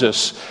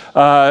Moses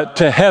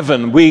to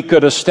heaven. We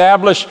could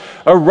establish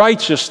a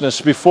righteousness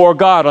before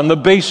God on the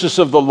basis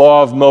of the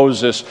law of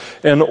Moses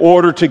in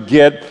order to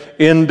get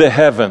into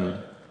heaven.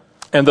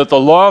 And that the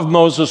law of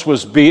Moses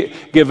was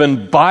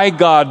given by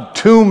God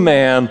to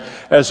man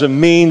as a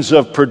means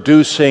of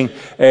producing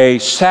a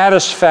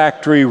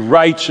satisfactory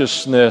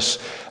righteousness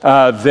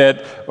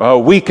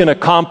that we can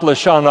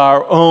accomplish on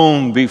our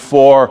own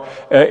before,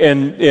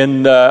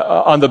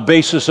 on the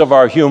basis of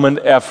our human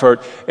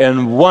effort,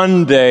 and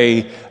one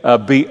day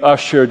be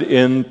ushered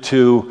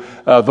into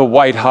the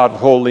white-hot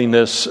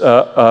holiness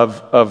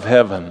of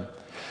heaven.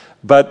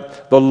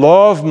 But the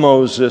law of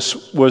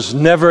Moses was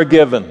never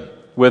given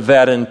with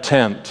that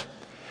intent.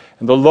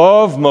 And the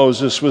law of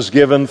Moses was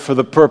given for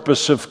the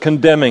purpose of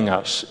condemning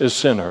us as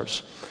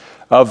sinners,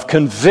 of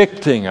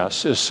convicting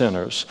us as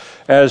sinners,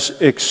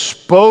 as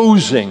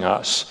exposing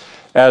us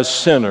as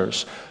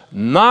sinners,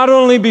 not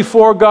only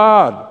before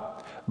God,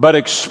 but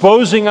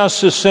exposing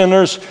us as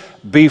sinners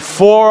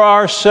before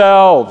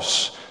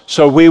ourselves,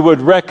 so we would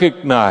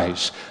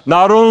recognize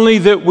not only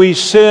that we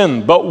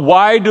sin, but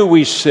why do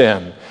we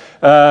sin?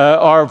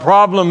 Our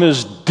problem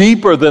is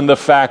deeper than the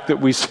fact that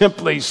we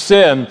simply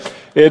sin.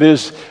 It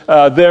is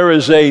there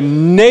is a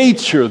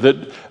nature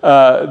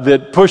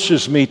that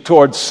pushes me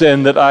towards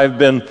sin that I've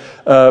been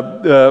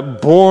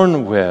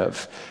born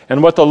with.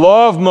 And what the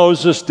law of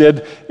Moses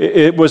did,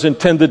 it was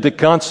intended to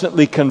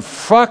constantly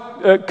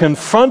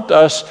confront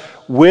us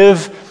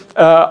with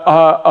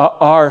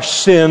our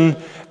sin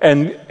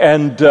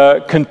and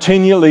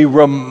continually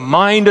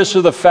remind us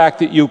of the fact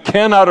that you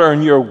cannot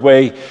earn your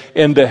way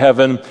into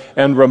heaven,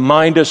 and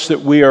remind us that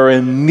we are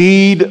in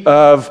need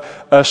of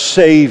a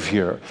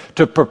Savior,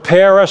 to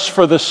prepare us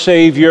for the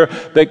Savior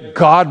that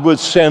God would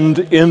send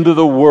into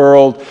the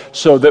world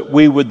so that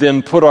we would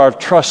then put our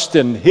trust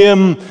in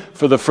Him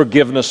for the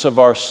forgiveness of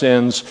our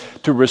sins,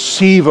 to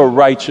receive a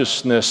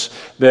righteousness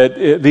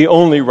that the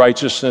only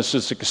righteousness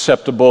is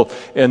acceptable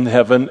in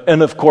heaven.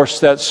 And of course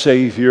that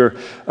Savior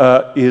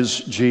is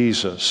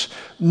Jesus.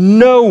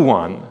 No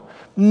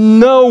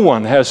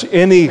one has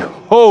any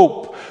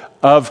hope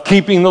of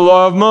keeping the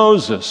law of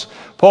Moses.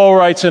 Paul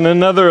writes in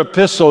another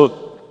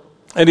epistle,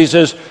 and he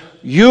says,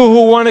 you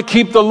who want to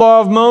keep the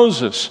law of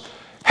Moses,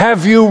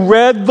 have you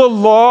read the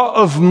law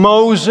of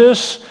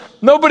Moses?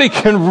 Nobody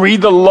can read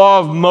the law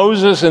of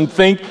Moses and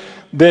think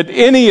that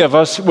any of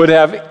us would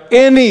have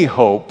any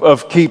hope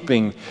of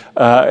keeping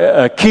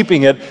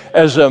it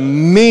as a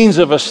means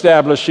of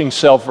establishing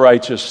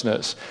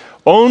self-righteousness.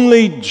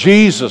 Only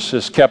Jesus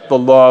has kept the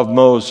law of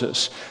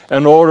Moses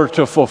in order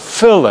to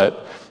fulfill it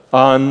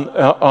on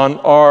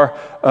our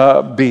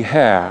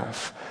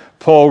behalf.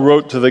 Paul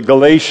wrote to the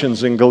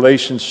Galatians in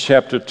Galatians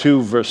chapter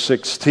 2, verse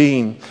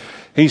 16.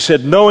 He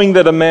said, knowing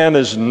that a man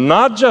is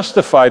not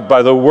justified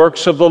by the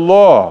works of the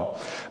law,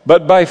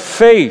 but by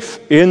faith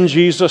in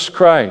Jesus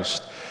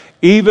Christ.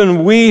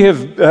 Even we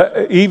have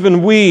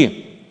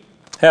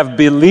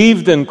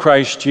believed in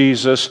Christ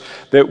Jesus,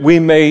 that we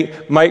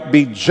might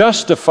be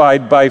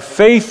justified by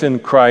faith in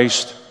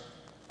Christ,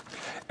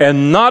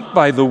 and not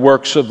by the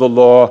works of the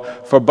law,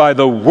 for by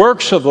the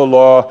works of the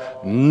law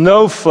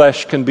no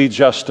flesh can be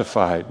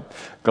justified.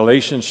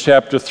 Galatians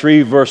chapter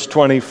 3, verse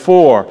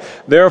 24.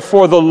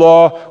 Therefore the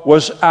law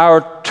was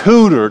our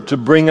tutor to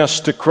bring us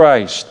to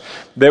Christ,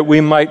 that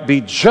we might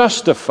be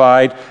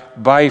justified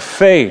by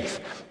faith.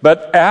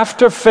 But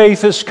after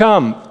faith has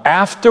come,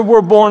 after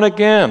we're born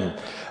again,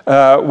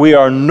 we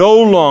are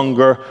no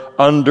longer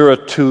under a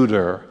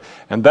tutor.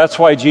 And that's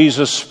why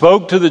Jesus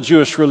spoke to the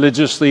Jewish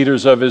religious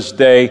leaders of his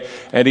day,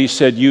 and he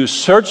said, you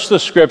search the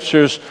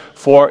scriptures,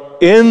 for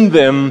in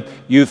them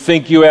you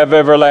think you have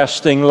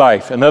everlasting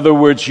life. In other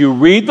words, you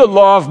read the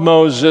law of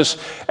Moses,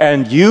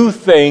 and you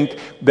think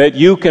that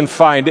you can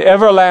find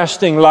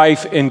everlasting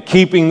life in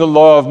keeping the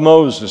law of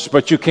Moses,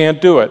 but you can't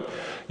do it.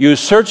 You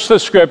search the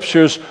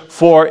scriptures,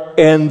 for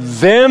in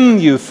them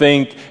you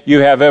think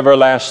you have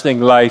everlasting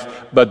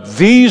life, but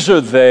these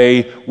are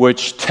they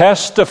which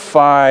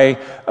testify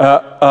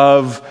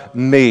of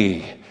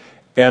me.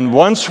 And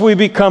once we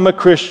become a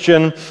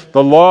Christian,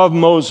 the law of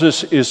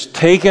Moses is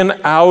taken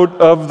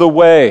out of the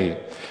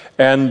way.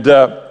 And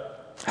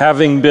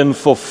having been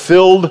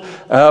fulfilled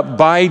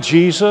by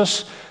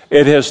Jesus,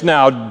 it has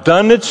now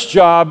done its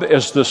job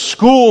as the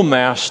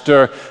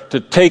schoolmaster to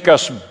take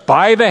us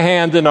by the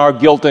hand in our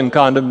guilt and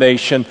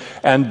condemnation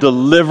and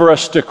deliver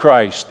us to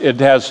Christ. It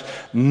has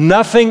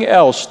nothing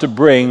else to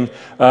bring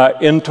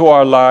into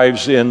our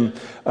lives in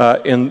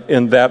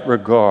that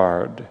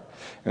regard.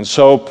 And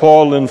so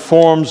Paul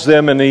informs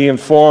them, and he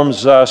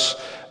informs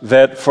us,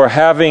 that for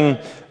having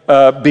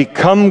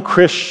become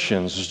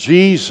Christians,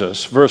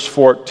 Jesus, verse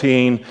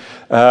 14,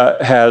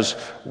 has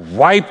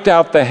wiped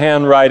out the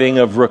handwriting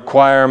of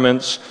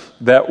requirements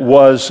that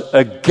was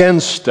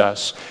against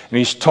us. And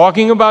he's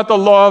talking about the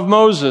law of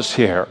Moses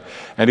here.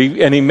 And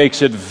he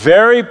makes it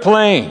very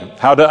plain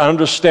how to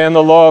understand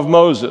the law of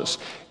Moses.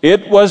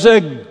 It was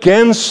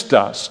against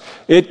us.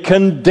 It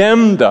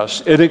condemned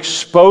us. It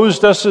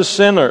exposed us as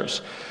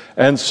sinners.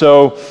 And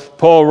so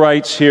Paul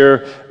writes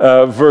here,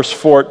 verse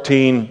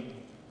 14,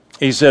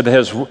 he said,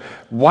 has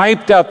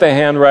wiped out the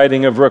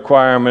handwriting of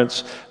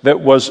requirements that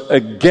was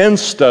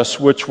against us,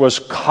 which was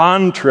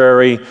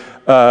contrary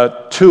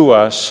to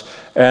us,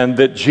 and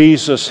that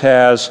Jesus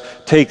has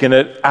taken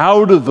it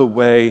out of the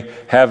way,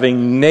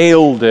 having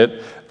nailed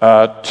it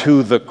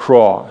to the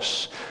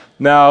cross.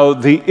 Now,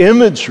 the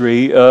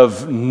imagery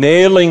of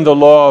nailing the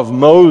law of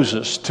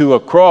Moses to a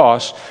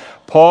cross,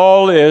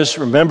 Paul is,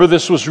 remember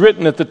this was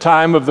written at the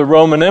time of the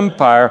Roman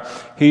Empire,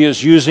 he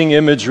is using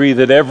imagery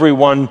that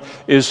everyone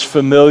is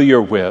familiar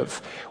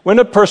with. When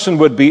a person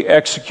would be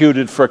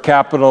executed for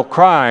capital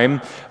crime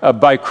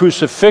by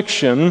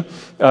crucifixion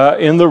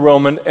in the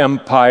Roman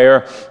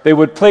Empire, they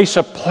would place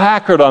a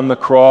placard on the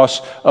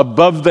cross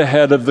above the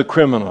head of the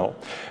criminal.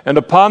 And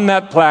upon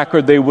that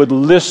placard, they would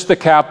list the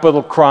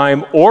capital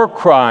crime or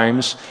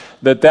crimes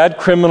that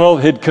criminal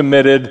had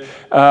committed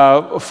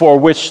for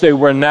which they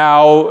were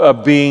now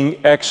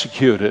being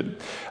executed,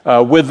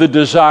 with the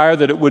desire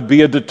that it would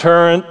be a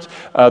deterrent,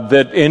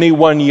 that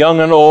anyone young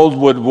and old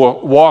would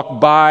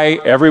walk by.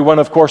 Everyone,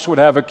 of course, would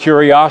have a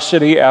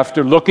curiosity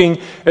after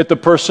looking at the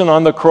person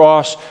on the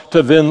cross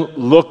to then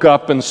look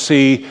up and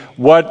see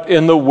what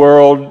in the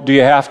world do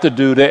you have to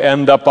do to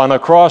end up on a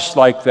cross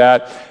like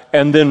that,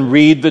 and then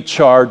read the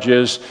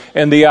charges.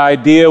 And the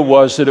idea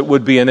was that it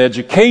would be an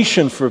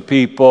education for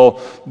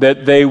people,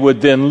 that they would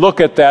then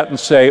look at that and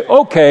say,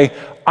 okay,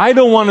 I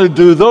don't want to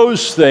do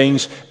those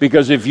things,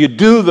 because if you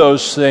do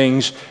those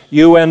things,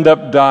 you end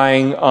up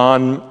dying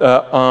on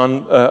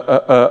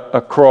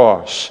a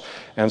cross.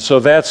 And so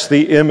that's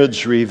the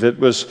imagery that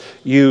was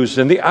used.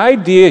 And the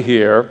idea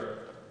here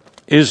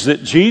is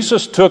that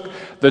Jesus took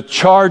the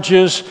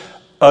charges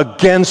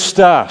against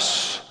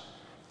us,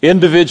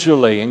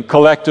 individually and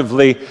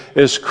collectively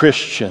as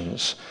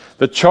Christians.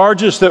 The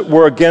charges that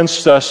were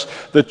against us,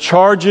 the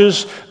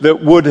charges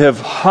that would have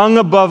hung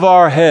above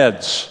our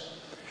heads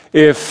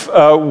if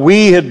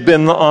we had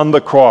been on the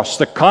cross.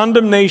 The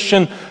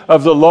condemnation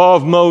of the law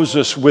of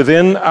Moses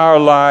within our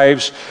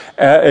lives,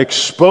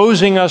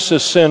 exposing us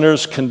as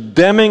sinners,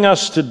 condemning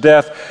us to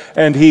death,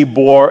 and he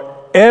bore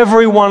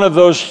every one of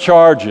those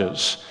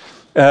charges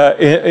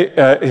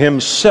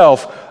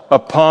himself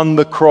upon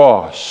the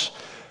cross.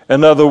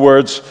 In other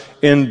words,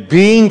 in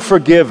being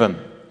forgiven,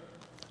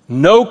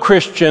 no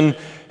Christian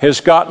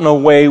has gotten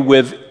away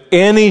with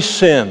any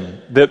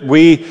sin that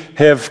we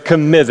have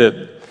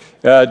committed.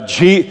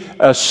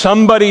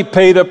 Somebody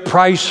paid a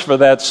price for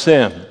that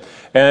sin,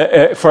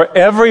 for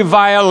every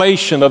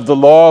violation of the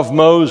law of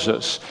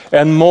Moses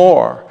and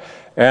more.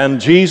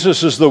 And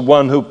Jesus is the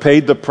one who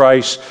paid the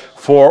price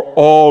for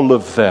all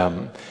of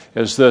them.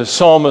 As the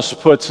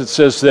psalmist puts, it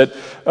says that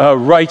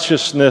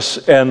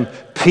righteousness and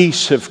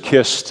peace have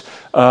kissed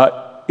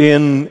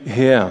in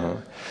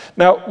him.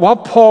 Now, while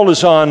Paul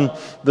is on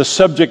the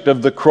subject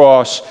of the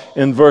cross,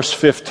 in verse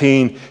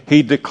 15,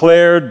 he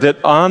declared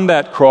that on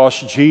that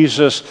cross,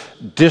 Jesus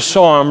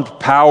disarmed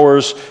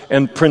powers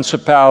and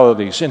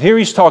principalities. And here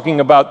he's talking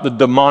about the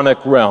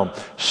demonic realm,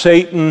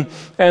 Satan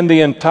and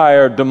the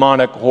entire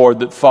demonic horde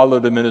that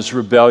followed him in his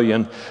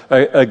rebellion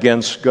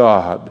against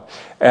God.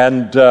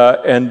 And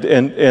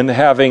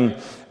having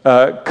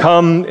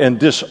come and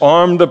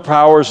disarm the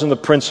powers and the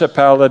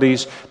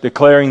principalities,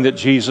 declaring that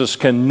Jesus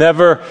can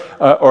never,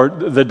 or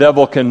the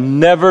devil can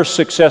never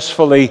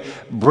successfully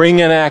bring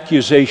an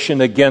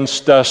accusation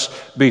against us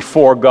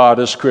before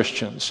God as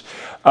Christians.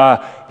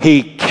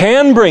 He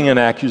can bring an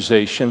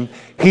accusation.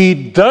 He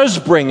does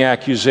bring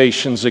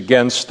accusations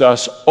against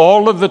us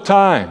all of the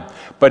time,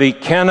 but he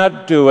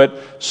cannot do it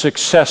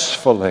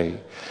successfully.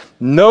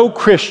 No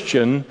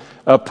Christian,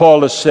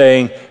 Paul is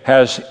saying,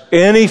 has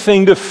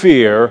anything to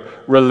fear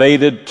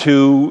related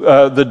to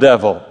the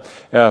devil.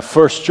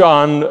 1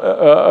 John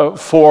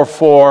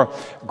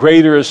 4:4,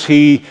 greater is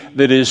he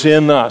that is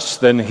in us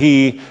than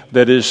he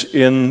that is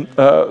in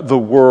the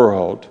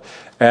world.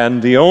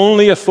 And the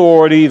only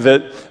authority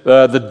that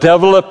the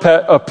devil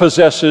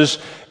possesses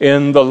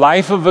in the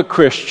life of a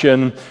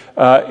Christian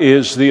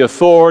is the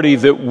authority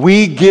that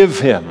we give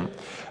him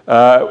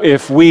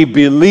if we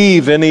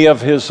believe any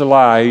of his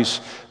lies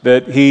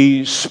that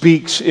he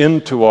speaks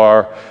into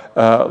our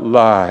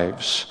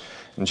lives.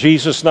 And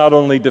Jesus not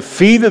only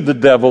defeated the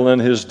devil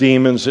and his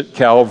demons at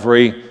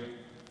Calvary,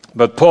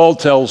 but Paul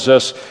tells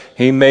us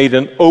he made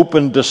an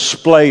open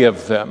display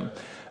of them.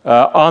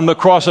 On the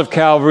cross of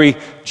Calvary,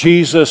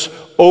 Jesus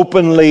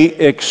openly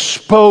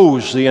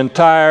exposed the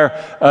entire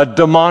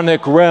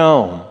demonic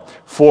realm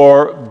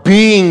for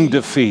being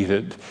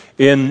defeated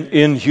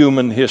in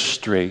human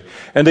history.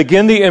 And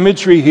again, the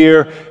imagery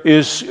here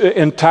is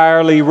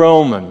entirely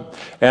Roman.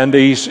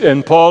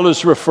 And Paul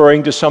is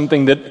referring to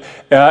something that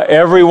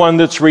everyone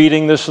that's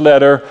reading this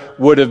letter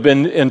would have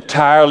been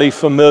entirely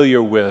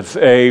familiar with.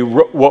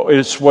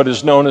 It's what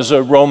is known as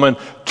a Roman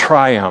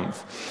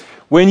triumph.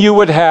 When you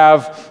would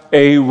have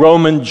a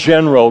Roman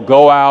general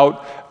go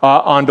out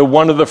onto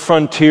one of the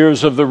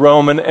frontiers of the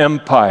Roman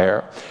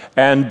Empire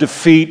and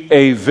defeat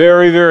a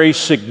very, very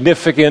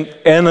significant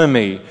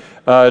enemy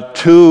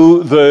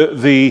to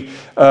the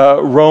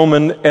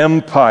Roman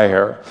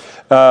Empire,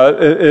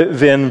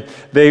 then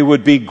they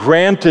would be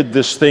granted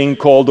this thing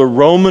called a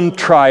Roman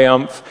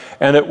triumph,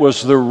 and it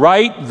was the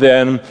right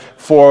then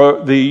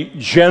for the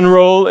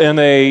general in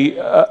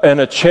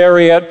a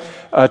chariot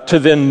to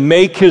then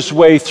make his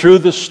way through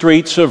the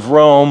streets of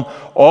Rome,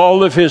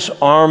 all of his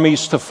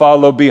armies to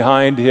follow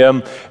behind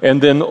him, and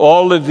then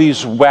all of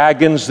these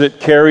wagons that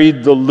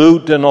carried the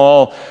loot and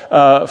all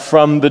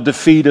from the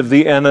defeat of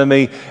the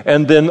enemy.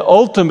 And then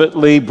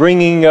ultimately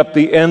bringing up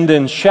the end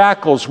in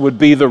shackles would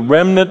be the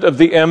remnant of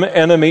the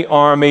enemy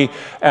army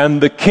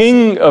and the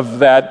king of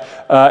that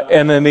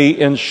enemy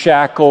in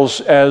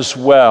shackles as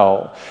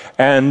well.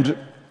 And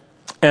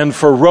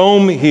for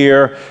Rome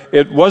here,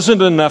 it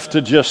wasn't enough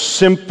to just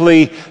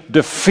simply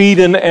defeat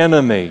an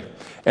enemy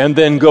and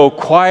then go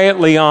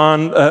quietly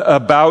on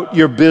about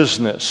your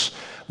business.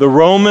 The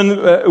Roman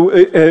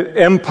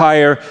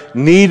Empire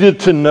needed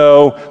to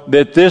know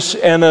that this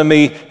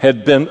enemy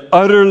had been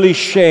utterly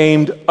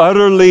shamed,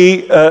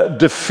 utterly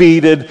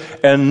defeated,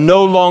 and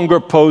no longer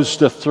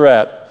posed a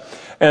threat.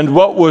 And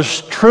what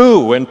was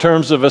true in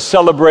terms of a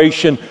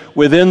celebration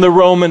within the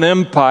Roman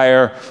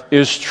Empire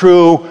is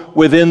true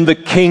within the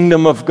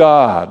kingdom of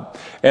God.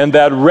 And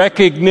that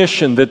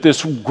recognition that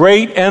this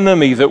great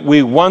enemy that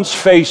we once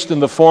faced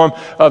in the form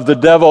of the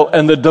devil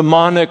and the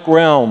demonic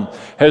realm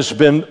has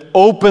been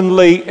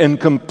openly and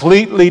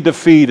completely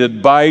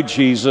defeated by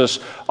Jesus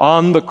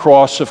on the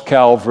cross of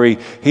Calvary.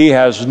 He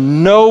has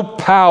no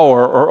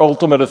power or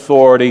ultimate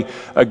authority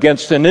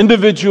against an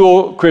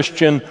individual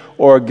Christian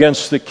or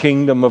against the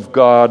kingdom of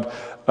God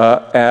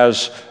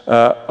as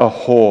a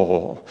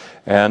whole.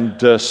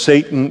 And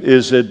Satan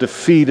is a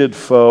defeated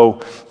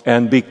foe.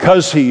 And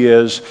because he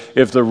is,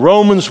 if the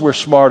Romans were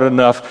smart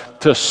enough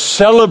to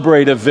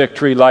celebrate a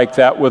victory like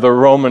that with a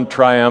Roman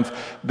triumph,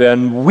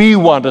 then we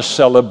want to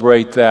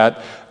celebrate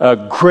that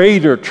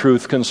greater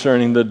truth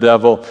concerning the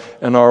devil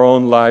in our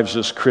own lives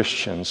as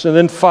Christians. And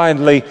then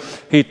finally,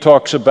 he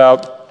talks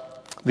about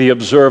the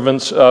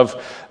observance of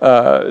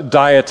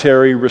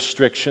dietary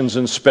restrictions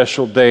and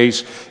special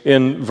days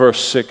in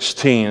verse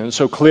 16. And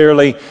so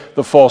clearly,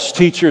 the false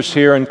teachers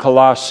here in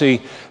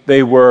Colossae,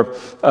 they were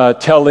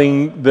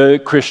telling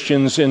the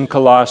Christians in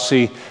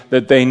Colossae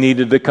that they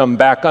needed to come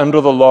back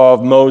under the law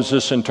of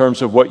Moses in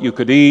terms of what you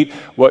could eat,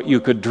 what you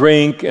could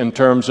drink, in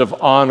terms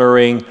of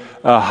honoring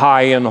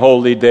high and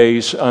holy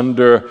days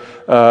under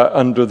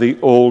the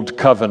old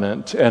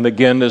covenant. And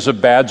again, as a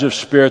badge of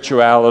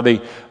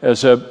spirituality,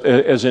 as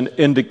an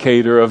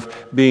indicator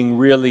of being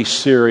really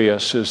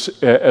serious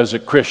as a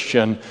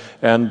Christian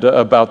and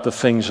about the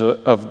things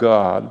of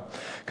God.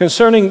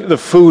 Concerning the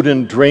food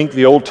and drink,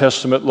 the Old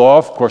Testament law,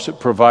 of course, it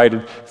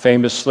prohibited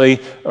famously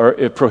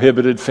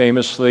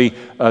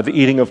the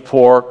eating of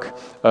pork,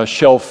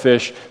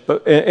 shellfish,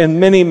 and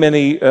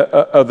many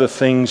other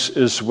things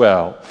as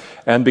well.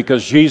 And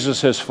because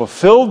Jesus has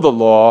fulfilled the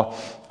law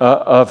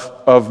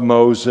of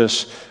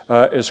Moses,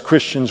 as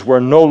Christians, we're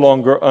no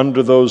longer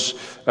under those.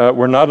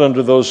 We're not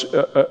under those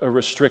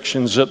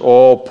restrictions at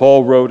all.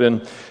 Paul wrote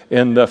in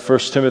 1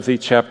 Timothy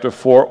chapter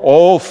 4,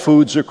 all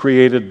foods are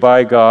created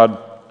by God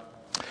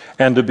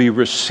and to be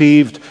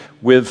received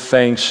with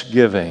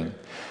thanksgiving.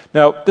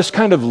 Now, this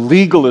kind of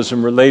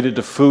legalism related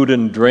to food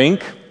and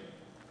drink,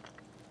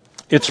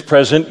 it's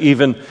present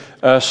even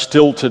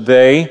still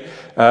today,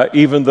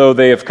 even though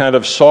they have kind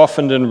of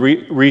softened in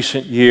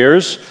recent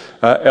years.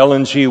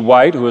 Ellen G.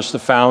 White, who is the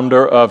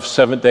founder of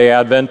Seventh-day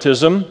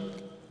Adventism,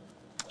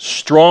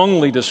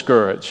 strongly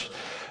discouraged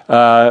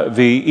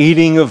the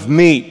eating of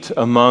meat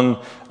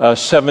among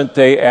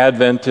Seventh-day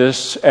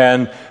Adventists,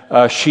 and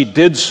she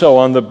did so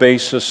on the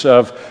basis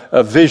of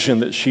a vision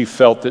that she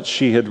felt that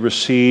she had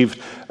received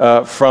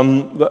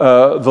from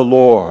the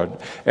Lord.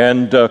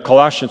 And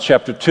Colossians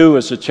chapter 2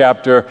 is a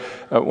chapter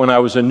when I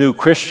was a new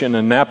Christian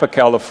in Napa,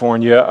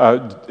 California,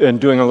 and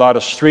doing a lot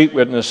of street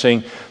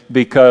witnessing,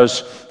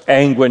 because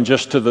Angwin,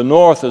 just to the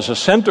north, is a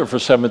center for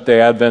Seventh-day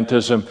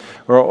Adventism.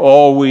 We're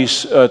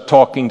always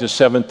talking to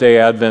Seventh-day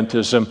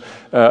Adventists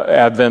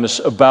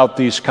about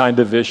these kind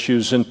of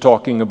issues and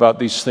talking about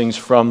these things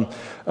from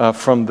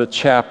the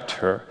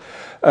chapter.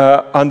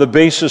 On the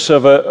basis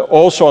of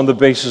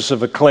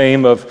a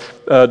claim of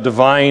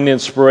divine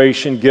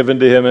inspiration given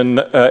to him in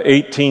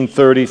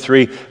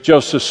 1833,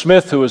 Joseph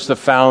Smith, who was the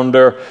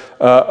founder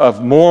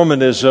of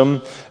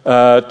Mormonism,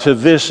 to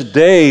this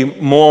day,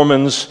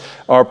 Mormons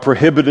are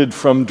prohibited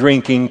from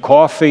drinking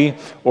coffee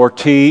or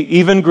tea,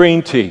 even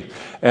green tea.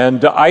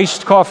 And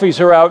iced coffees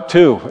are out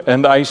too,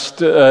 and iced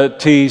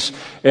teas,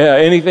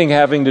 anything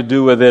having to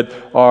do with it,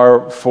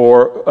 are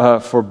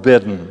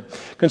forbidden.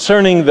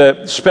 Concerning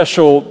the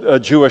special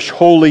Jewish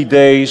holy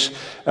days,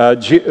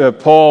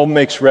 Paul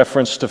makes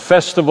reference to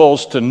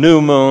festivals, to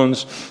new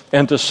moons,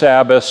 and to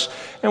Sabbaths.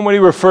 And when he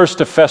refers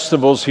to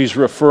festivals, he's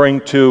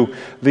referring to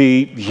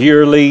the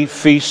yearly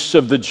feasts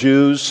of the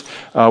Jews.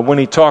 When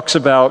he talks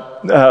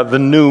about the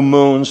new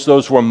moons,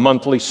 those were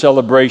monthly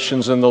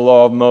celebrations in the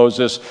law of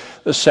Moses.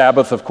 The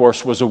Sabbath, of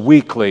course, was a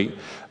weekly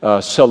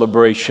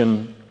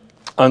celebration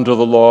under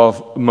the law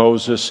of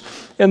Moses.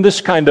 And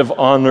this kind of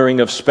honoring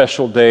of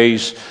special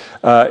days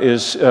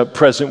is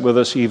present with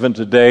us even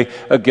today.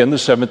 Again, the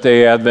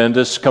Seventh-day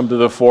Adventists come to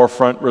the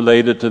forefront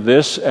related to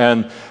this,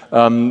 and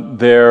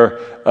they're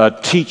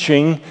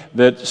teaching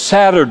that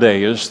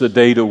Saturday is the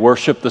day to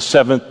worship, the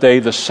seventh day,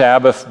 the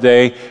Sabbath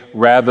day,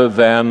 rather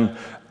than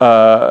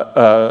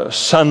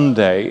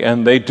Sunday.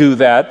 And they do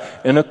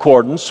that in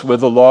accordance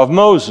with the law of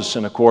Moses,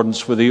 in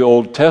accordance with the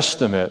Old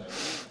Testament.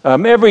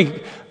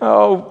 Every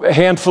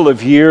handful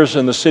of years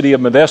in the city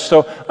of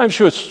Modesto, I'm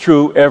sure it's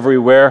true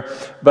everywhere,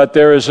 but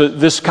there is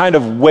this kind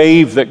of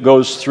wave that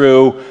goes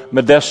through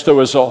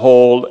Modesto as a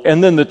whole,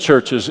 and then the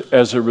churches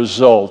as a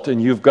result.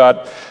 And you've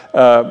got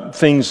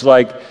things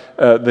like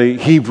the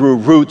Hebrew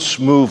Roots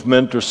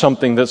movement or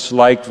something that's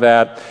like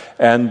that,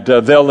 and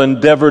they'll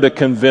endeavor to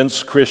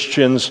convince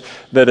Christians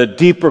that a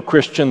deeper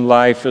Christian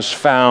life is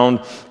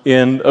found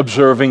in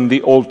observing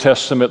the Old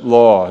Testament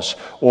laws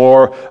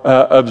or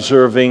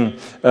observing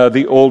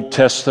the Old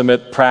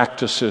Testament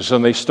practices.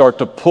 And they start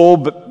to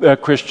pull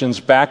Christians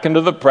back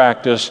into the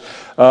practice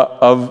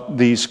of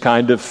these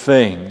kind of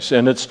things.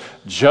 And it's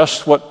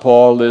just what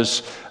Paul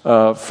is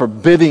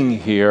forbidding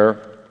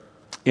here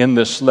in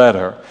this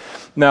letter.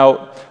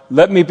 Now,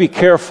 let me be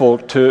careful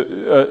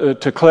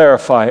to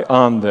clarify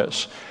on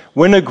this.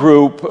 When a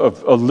group,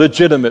 a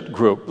legitimate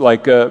group,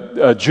 like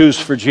Jews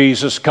for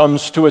Jesus,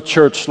 comes to a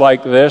church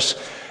like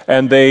this,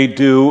 and they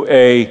do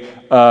a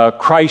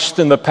Christ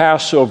in the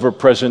Passover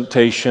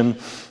presentation,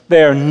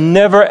 they are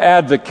never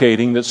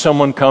advocating that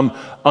someone come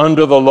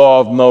under the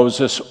law of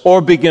Moses or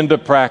begin to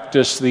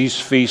practice these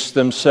feasts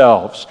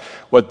themselves.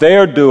 What they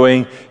are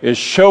doing is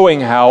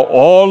showing how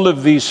all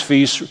of these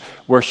feasts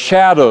were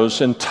shadows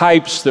and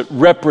types that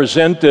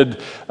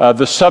represented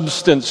the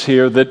substance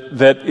here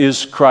that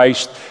is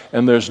Christ,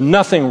 and there's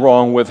nothing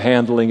wrong with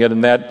handling it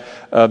in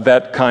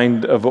that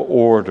kind of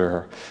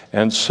order.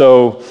 And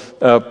so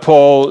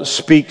Paul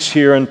speaks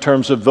here in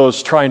terms of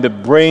those trying to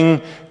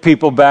bring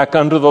people back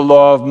under the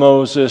law of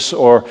Moses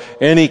or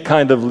any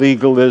kind of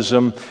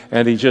legalism,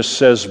 and he just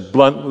says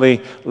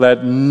bluntly,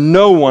 let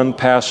no one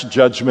pass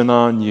judgment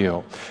on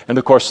you. And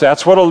of course,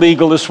 that's what a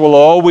legalist will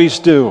always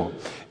do,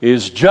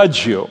 is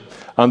judge you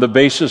on the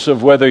basis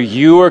of whether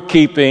you are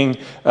keeping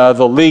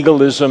the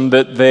legalism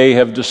that they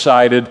have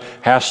decided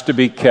has to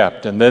be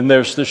kept. And then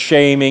there's the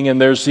shaming, and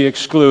there's the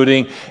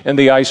excluding, and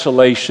the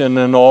isolation,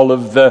 and all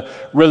of the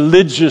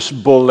religious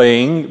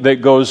bullying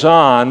that goes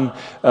on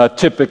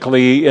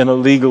typically in a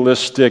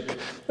legalistic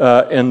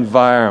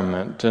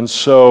environment. And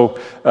so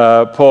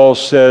Paul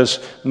says,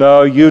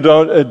 no, you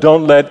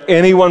don't let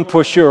anyone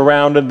push you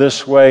around in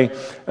this way.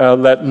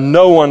 Let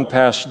no one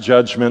pass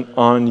judgment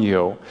on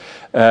you.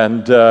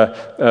 And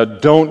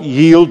don't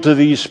yield to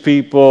these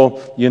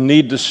people. You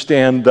need to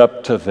stand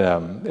up to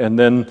them. And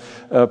then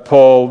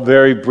Paul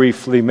very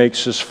briefly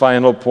makes his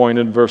final point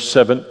in verse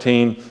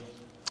 17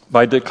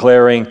 by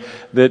declaring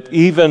that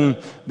even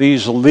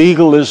these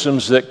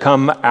legalisms that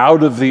come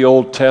out of the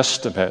Old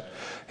Testament,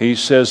 he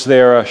says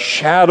they are a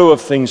shadow of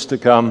things to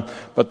come,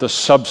 but the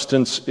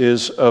substance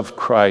is of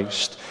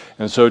Christ.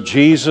 And so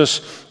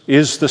Jesus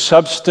is the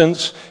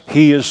substance,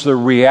 he is the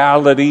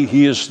reality,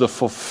 he is the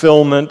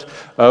fulfillment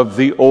of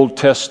the Old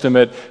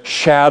Testament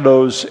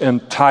shadows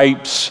and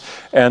types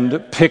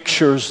and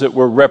pictures that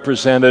were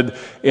represented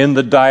in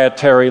the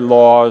dietary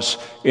laws,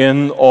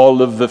 in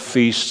all of the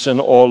feasts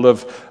and all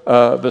of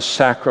the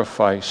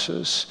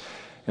sacrifices.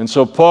 And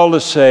so Paul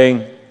is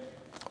saying,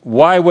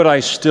 why would I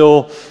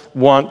still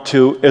want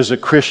to, as a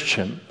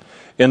Christian,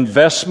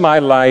 invest my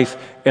life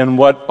in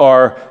what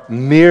are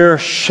mere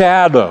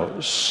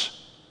shadows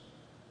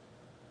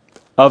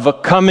of a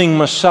coming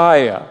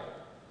Messiah,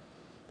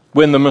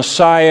 when the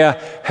Messiah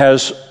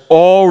has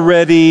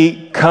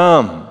already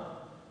come?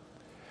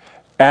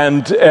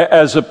 And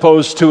as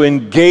opposed to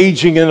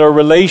engaging in a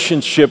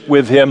relationship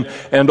with him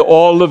and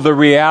all of the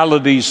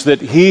realities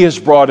that he has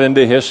brought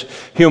into his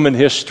human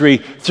history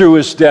through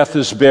his death,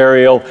 his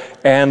burial,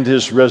 and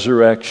his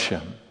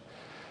resurrection.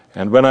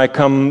 And when I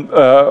come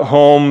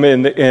home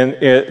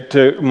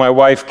to my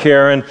wife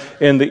Karen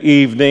in the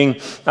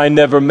evening, I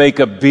never make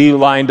a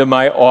beeline to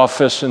my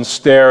office and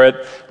stare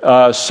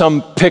at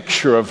some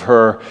picture of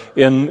her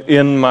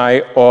in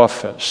my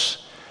office.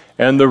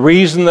 And the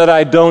reason that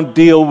I don't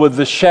deal with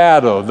the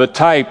shadow, the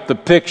type, the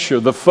picture,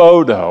 the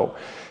photo,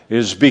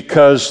 is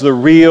because the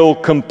real,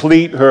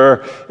 complete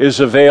her is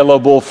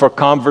available for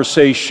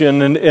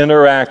conversation and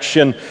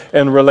interaction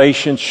and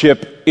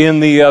relationship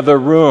in the other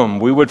room.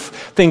 We would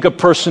think a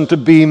person to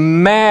be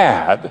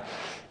mad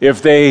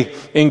if they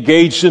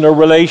engaged in a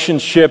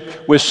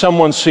relationship with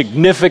someone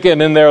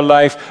significant in their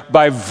life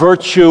by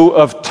virtue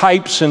of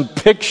types and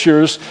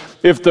pictures,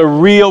 if the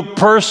real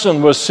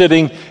person was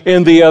sitting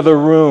in the other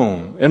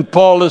room. And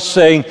Paul is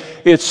saying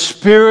it's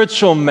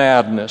spiritual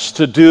madness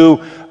to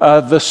do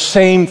the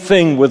same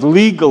thing with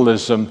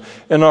legalism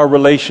in our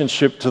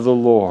relationship to the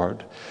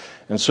Lord.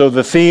 And so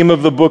the theme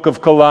of the book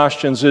of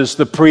Colossians is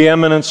the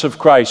preeminence of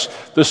Christ,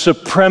 the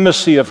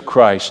supremacy of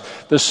Christ,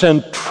 the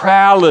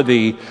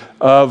centrality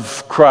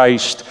of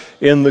Christ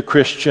in the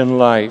Christian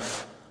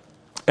life.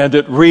 And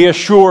it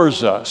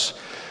reassures us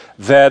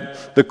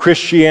that the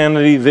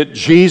Christianity that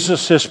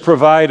Jesus has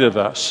provided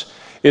us,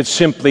 it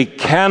simply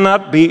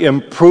cannot be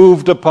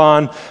improved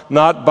upon,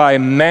 not by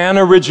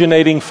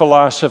man-originating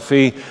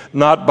philosophy,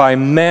 not by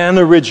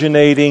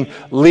man-originating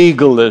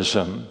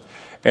legalism.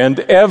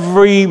 And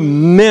every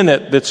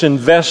minute that's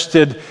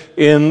invested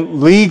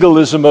in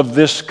legalism of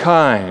this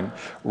kind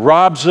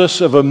robs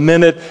us of a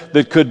minute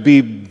that could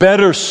be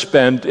better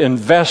spent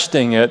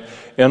investing it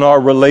in our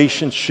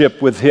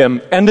relationship with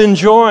Him and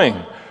enjoying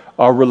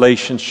our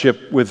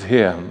relationship with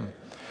Him.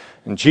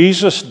 And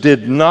Jesus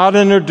did not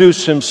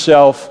introduce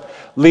Himself,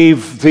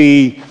 leave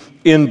the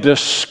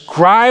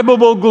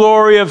indescribable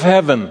glory of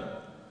heaven,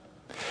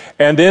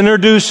 and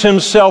introduce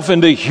Himself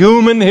into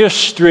human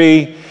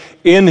history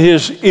in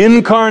His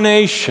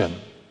incarnation,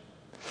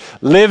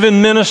 live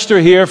and minister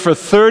here for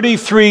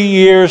 33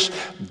 years,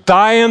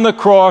 die on the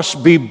cross,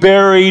 be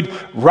buried,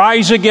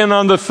 rise again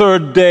on the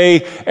third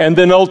day, and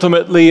then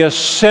ultimately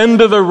ascend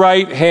to the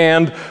right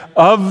hand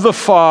of the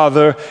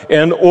Father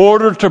in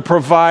order to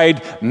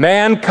provide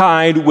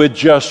mankind with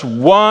just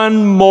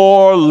one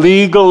more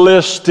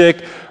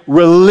legalistic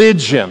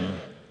religion.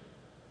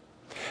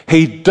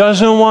 He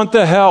doesn't want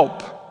the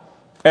help,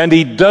 and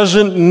He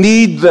doesn't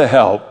need the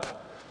help.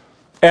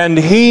 And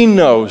He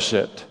knows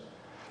it.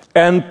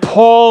 And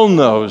Paul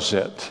knows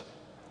it.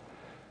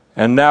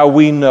 And now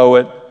we know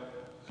it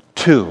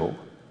too,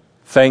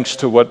 thanks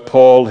to what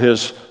Paul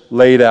has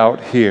laid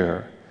out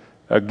here.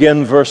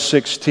 Again, verse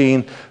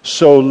 16,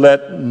 so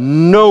let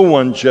no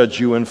one judge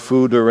you in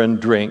food or in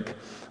drink,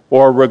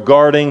 or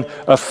regarding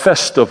a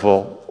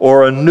festival,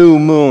 or a new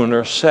moon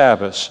or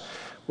Sabbath,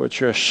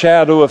 which are a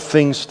shadow of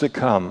things to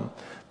come,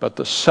 but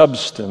the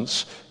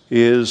substance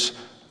is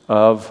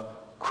of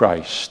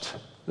Christ.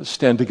 Let's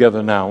stand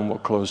together now and we'll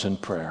close in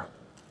prayer.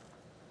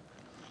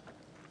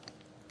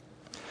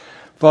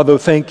 Father,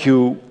 thank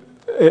you,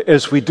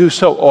 as we do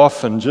so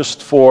often,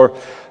 just for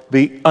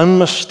the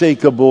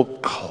unmistakable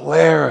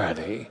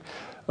clarity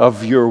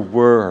of your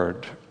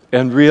word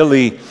and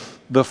really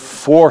the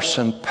force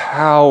and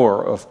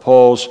power of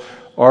Paul's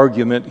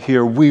argument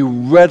here. We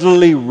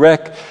readily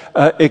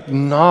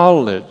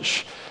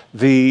acknowledge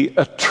the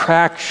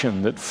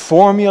attraction that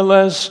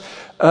formulas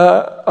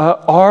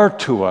are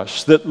to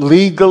us, that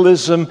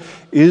legalism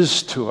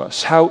is to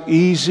us, how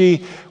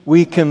easy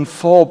we can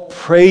fall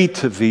prey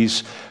to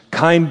these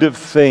kind of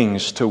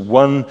things to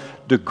one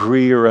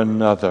degree or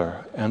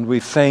another. And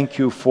we thank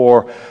you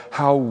for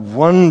how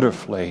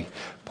wonderfully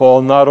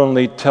Paul not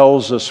only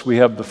tells us we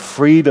have the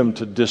freedom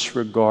to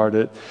disregard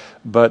it,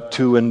 but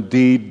to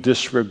indeed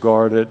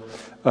disregard it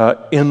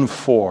in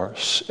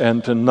force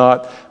and to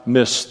not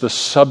miss the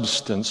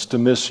substance, to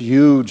miss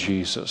you,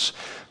 Jesus,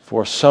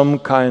 for some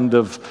kind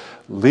of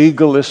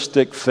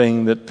legalistic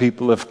thing that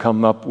people have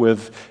come up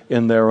with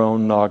in their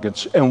own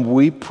noggins. And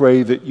we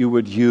pray that you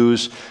would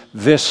use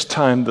this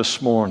time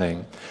this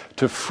morning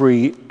to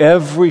free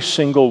every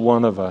single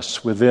one of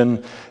us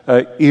within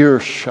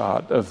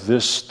earshot of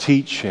this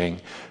teaching.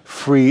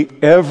 Free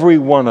every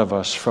one of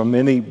us from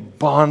any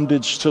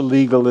bondage to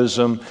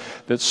legalism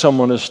that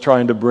someone is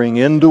trying to bring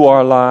into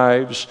our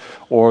lives,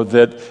 or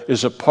that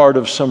is a part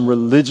of some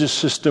religious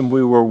system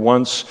we were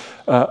once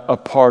a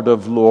part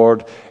of,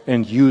 Lord,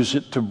 and use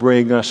it to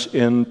bring us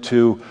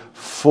into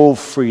full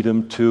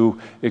freedom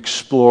to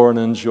explore and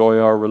enjoy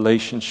our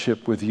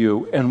relationship with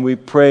you. And we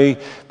pray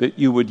that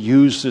you would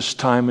use this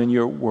time in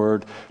your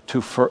word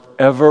to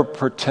forever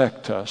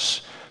protect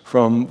us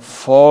from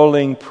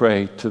falling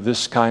prey to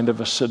this kind of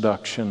a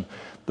seduction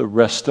the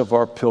rest of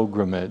our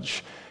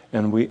pilgrimage.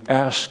 And we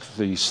ask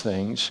these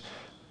things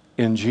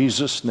in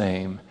Jesus'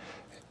 name.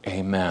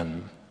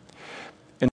 Amen.